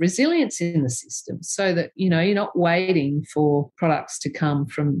bit of resilience in the system so that, you're not waiting for products to come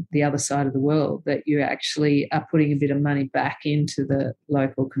from the other side of the world, that you actually are putting a bit of money back into the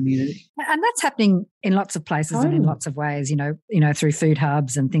local community. And that's happening in lots of places and in lots of ways, through food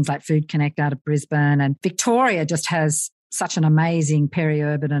hubs and things like Food Connect out of Brisbane. And Victoria just has such an amazing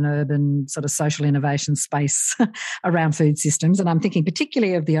peri-urban and urban sort of social innovation space around food systems. And I'm thinking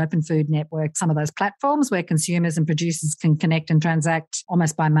particularly of the Open Food Network, some of those platforms where consumers and producers can connect and transact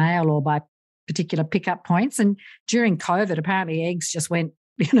almost by mail or by particular pickup points. And during COVID, apparently eggs just went,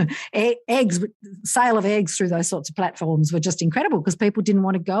 sale of eggs through those sorts of platforms were just incredible because people didn't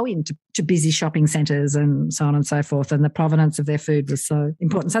want to go into busy shopping centres and so on and so forth, and the provenance of their food was so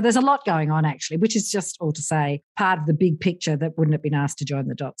important. So there's a lot going on actually, which is just all to say part of the big picture that wouldn't have been asked to join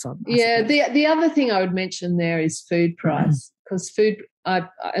the dots on. The other thing I would mention there is food price, because I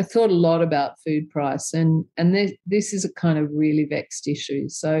thought a lot about food price, and this is a kind of really vexed issue.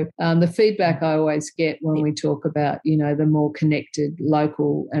 So the feedback I always get when we talk about, the more connected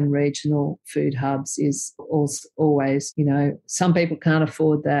local and regional food hubs is always, some people can't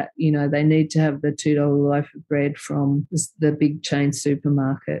afford that. They need to have the $2 loaf of bread from the big chain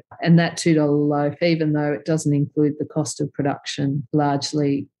supermarket. And that $2 loaf, even though it doesn't include the cost of production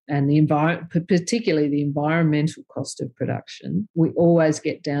largely, and particularly the environmental cost of production, we always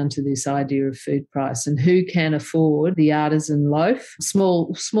get down to this idea of food price and who can afford the artisan loaf.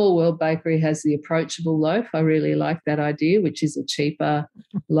 Small World Bakery has the approachable loaf. I really like that idea, which is a cheaper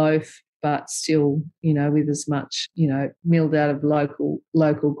loaf, but still, with as much, milled out of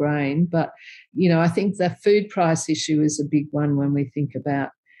local grain. But, I think the food price issue is a big one when we think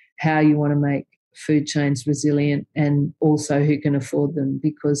about how you want to make food chains resilient and also who can afford them,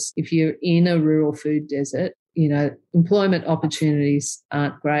 because if you're in a rural food desert, employment opportunities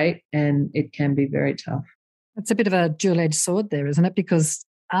aren't great and it can be very tough. It's a bit of a dual-edged sword there, isn't it? Because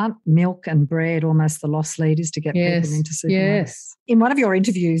aren't milk and bread almost the lost leaders to get people into supermarkets? Yes. In one of your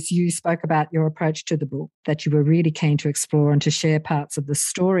interviews, you spoke about your approach to the book, that you were really keen to explore and to share parts of the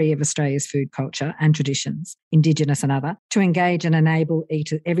story of Australia's food culture and traditions, Indigenous and other, to engage and enable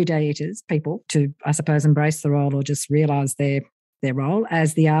everyday eaters, people, to, I suppose, embrace the role or just realise their role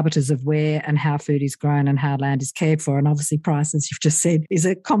as the arbiters of where and how food is grown and how land is cared for. And obviously price, as you've just said, is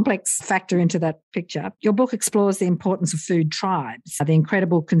a complex factor into that picture. Your book explores the importance of food tribes, the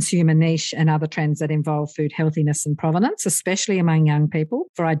incredible consumer niche and other trends that involve food healthiness and provenance, especially among young people,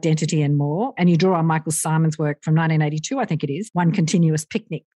 for identity and more. And you draw on Michael Simon's work from 1982, I think it is, One Continuous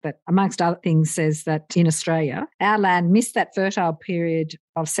Picnic, that amongst other things says that in Australia, our land missed that fertile period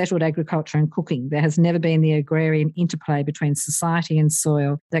of settled agriculture and cooking. There has never been the agrarian interplay between society society and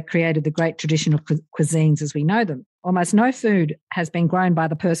soil that created the great traditional cuisines as we know them. Almost no food has been grown by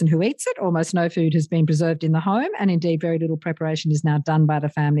the person who eats it. Almost no food has been preserved in the home. And indeed, very little preparation is now done by the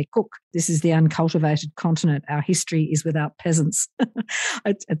family cook. This is the uncultivated continent. Our history is without peasants.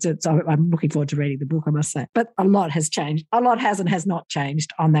 I'm looking forward to reading the book, I must say. But a lot has changed. A lot has and has not changed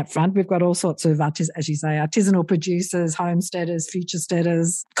on that front. We've got all sorts of, as you say, artisanal producers, homesteaders,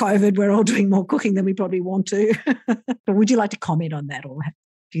 future-steaders. COVID, we're all doing more cooking than we probably want to. But would you like to comment on that, or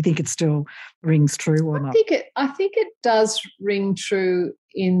do you think it still rings true or not? I think it does ring true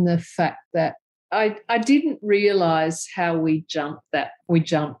in the fact that I didn't realise how we jumped that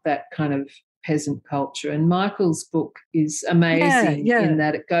kind of peasant culture. And Michael's book is amazing in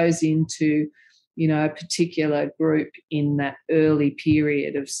that it goes into, a particular group in that early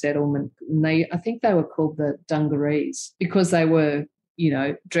period of settlement. And I think they were called the dungarees because they were,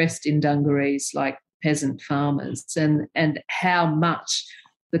 dressed in dungarees like peasant farmers, and how much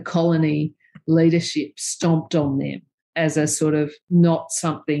the colony leadership stomped on them as a sort of not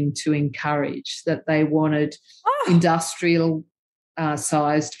something to encourage, that they wanted industrial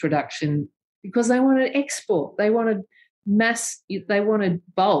sized production because they wanted export. They wanted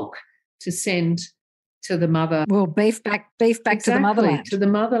bulk to send to the mother. Well, beef back to the motherland. To the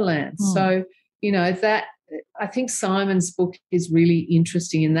motherland. So, that I think Simon's book is really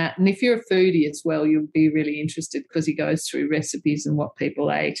interesting in that. And if you're a foodie as well, you'll be really interested because he goes through recipes and what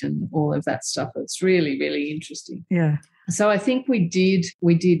people ate and all of that stuff. It's really, really interesting. Yeah. So I think we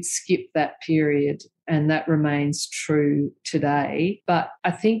did skip that period, and that remains true today. But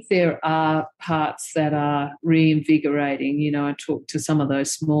I think there are parts that are reinvigorating. I talked to some of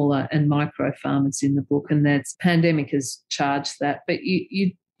those smaller and micro farmers in the book, and that's pandemic has charged that. But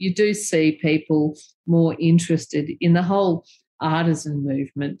you do see people more interested in the whole artisan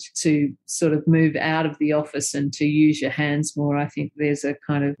movement to sort of move out of the office and to use your hands more. I think there's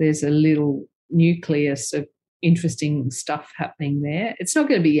a little nucleus of interesting stuff happening there. It's not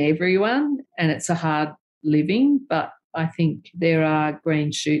going to be everyone, and it's a hard living, but I think there are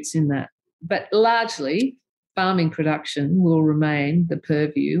green shoots in that. But largely, farming production will remain the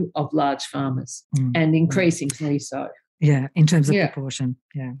purview of large farmers and increasingly so. Yeah, in terms of proportion.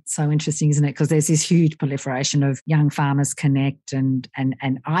 Yeah, so interesting, isn't it? Because there's this huge proliferation of young farmers connect, and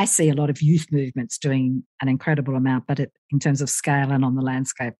I see a lot of youth movements doing an incredible amount, but in terms of scale and on the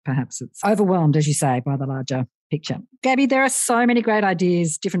landscape, perhaps it's overwhelmed, as you say, by the larger picture. Gabby, there are so many great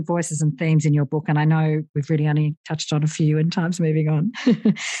ideas, different voices and themes in your book, and I know we've really only touched on a few and time's moving on.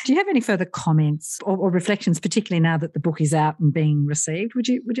 Do you have any further comments or reflections, particularly now that the book is out and being received? Would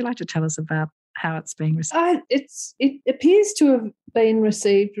you like to tell us about how it's being received? It appears to have been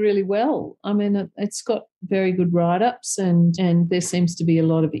received really well. I mean, it's got very good write-ups, and there seems to be a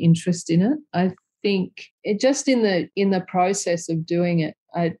lot of interest in it. I think just in the process of doing it,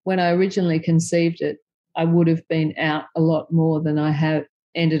 when I originally conceived it, I would have been out a lot more than I have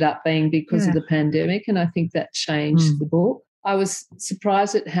ended up being because of the pandemic, and I think that changed the book. I was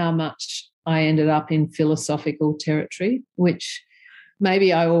surprised at how much I ended up in philosophical territory, which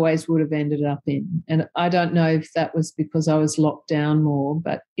maybe I always would have ended up in. And I don't know if that was because I was locked down more,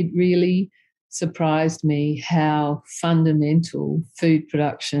 but it really surprised me how fundamental food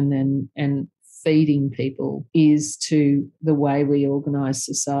production and feeding people is to the way we organise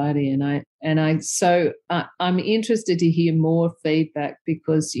society. So I'm interested to hear more feedback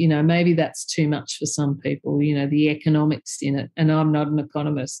because, maybe that's too much for some people, the economics in it. And I'm not an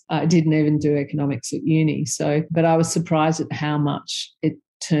economist. I didn't even do economics at uni. But I was surprised at how much it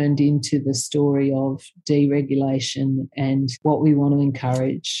turned into the story of deregulation and what we want to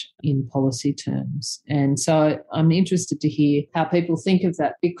encourage in policy terms. And so I'm interested to hear how people think of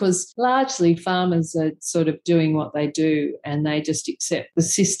that, because largely farmers are sort of doing what they do and they just accept the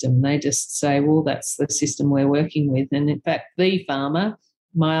system. They just say, well, that's the system we're working with. And in fact, the farmer,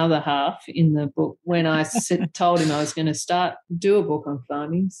 my other half in the book, when I told him I was going to do a book on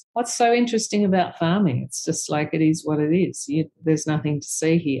farming, what's so interesting about farming? It's just like it is what it is. There's nothing to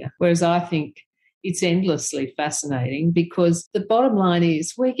see here. Whereas I think it's endlessly fascinating because the bottom line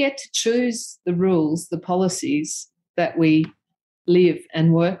is we get to choose the rules, the policies that we live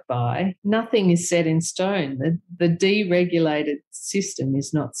and work by. Nothing is set in stone. The deregulated system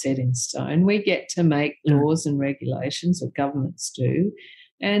is not set in stone. We get to make laws and regulations, or governments do.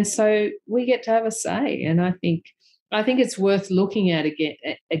 And so we get to have a say. And I think it's worth looking at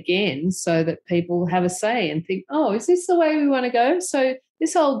again so that people have a say and think, oh, is this the way we want to go? So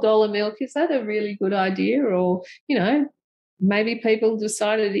this whole dollar milk, is that a really good idea? Or, maybe people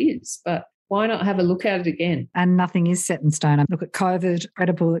decide it is. But why not have a look at it again? And nothing is set in stone. I look at COVID,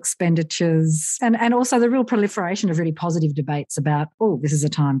 credible expenditures, and also the real proliferation of really positive debates about, this is a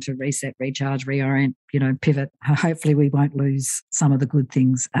time to reset, recharge, reorient, pivot. Hopefully we won't lose some of the good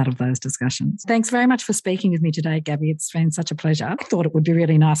things out of those discussions. Thanks very much for speaking with me today, Gabby. It's been such a pleasure. I thought it would be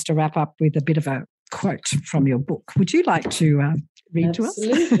really nice to wrap up with a bit of a quote from your book. Would you like to read to us?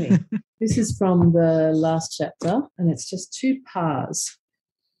 Absolutely. This is from the last chapter, and it's just 2 parts.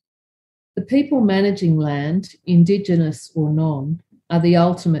 The people managing land, Indigenous or non, are the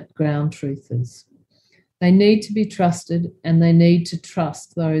ultimate ground truthers. They need to be trusted, and they need to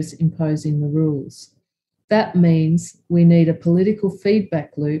trust those imposing the rules. That means we need a political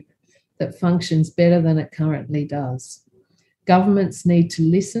feedback loop that functions better than it currently does. Governments need to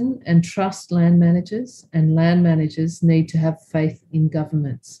listen and trust land managers, and land managers need to have faith in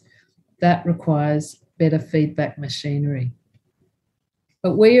governments. That requires better feedback machinery.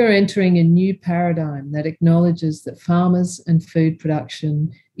 But we are entering a new paradigm that acknowledges that farmers and food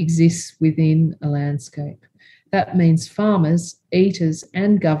production exists within a landscape. That means farmers, eaters,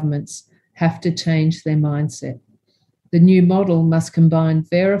 and governments have to change their mindset. The new model must combine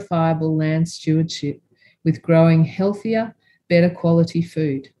verifiable land stewardship with growing healthier, better quality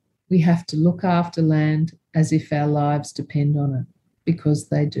food. We have to look after land as if our lives depend on it, because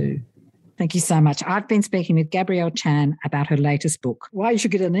they do. Thank you so much. I've been speaking with Gabrielle Chan about her latest book, Why You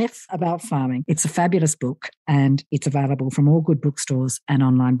Should Get an F About Farming. It's a fabulous book, and it's available from all good bookstores and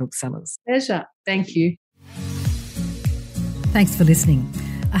online booksellers. Pleasure. Thank you. Thanks for listening.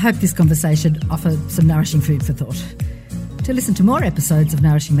 I hope this conversation offered some nourishing food for thought. To listen to more episodes of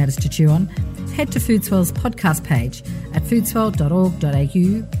Nourishing Matters to Chew On, head to Foodswell's podcast page at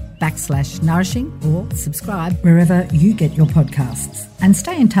foodswell.org.au/nourishing or subscribe wherever you get your podcasts. And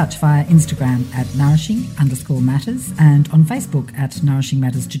stay in touch via Instagram at nourishing_matters and on Facebook at Nourishing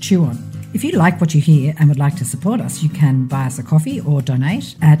Matters to Chew On. If you like what you hear and would like to support us, you can buy us a coffee or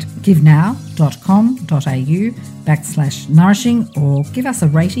donate at givenow.com.au/nourishing or give us a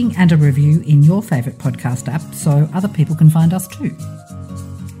rating and a review in your favourite podcast app so other people can find us too.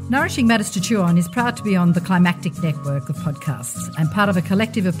 Nourishing Matters to Chew On is proud to be on the Climactic network of podcasts and part of a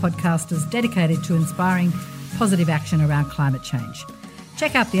collective of podcasters dedicated to inspiring positive action around climate change.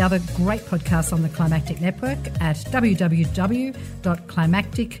 Check out the other great podcasts on the Climactic network at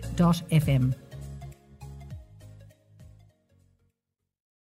www.climactic.fm.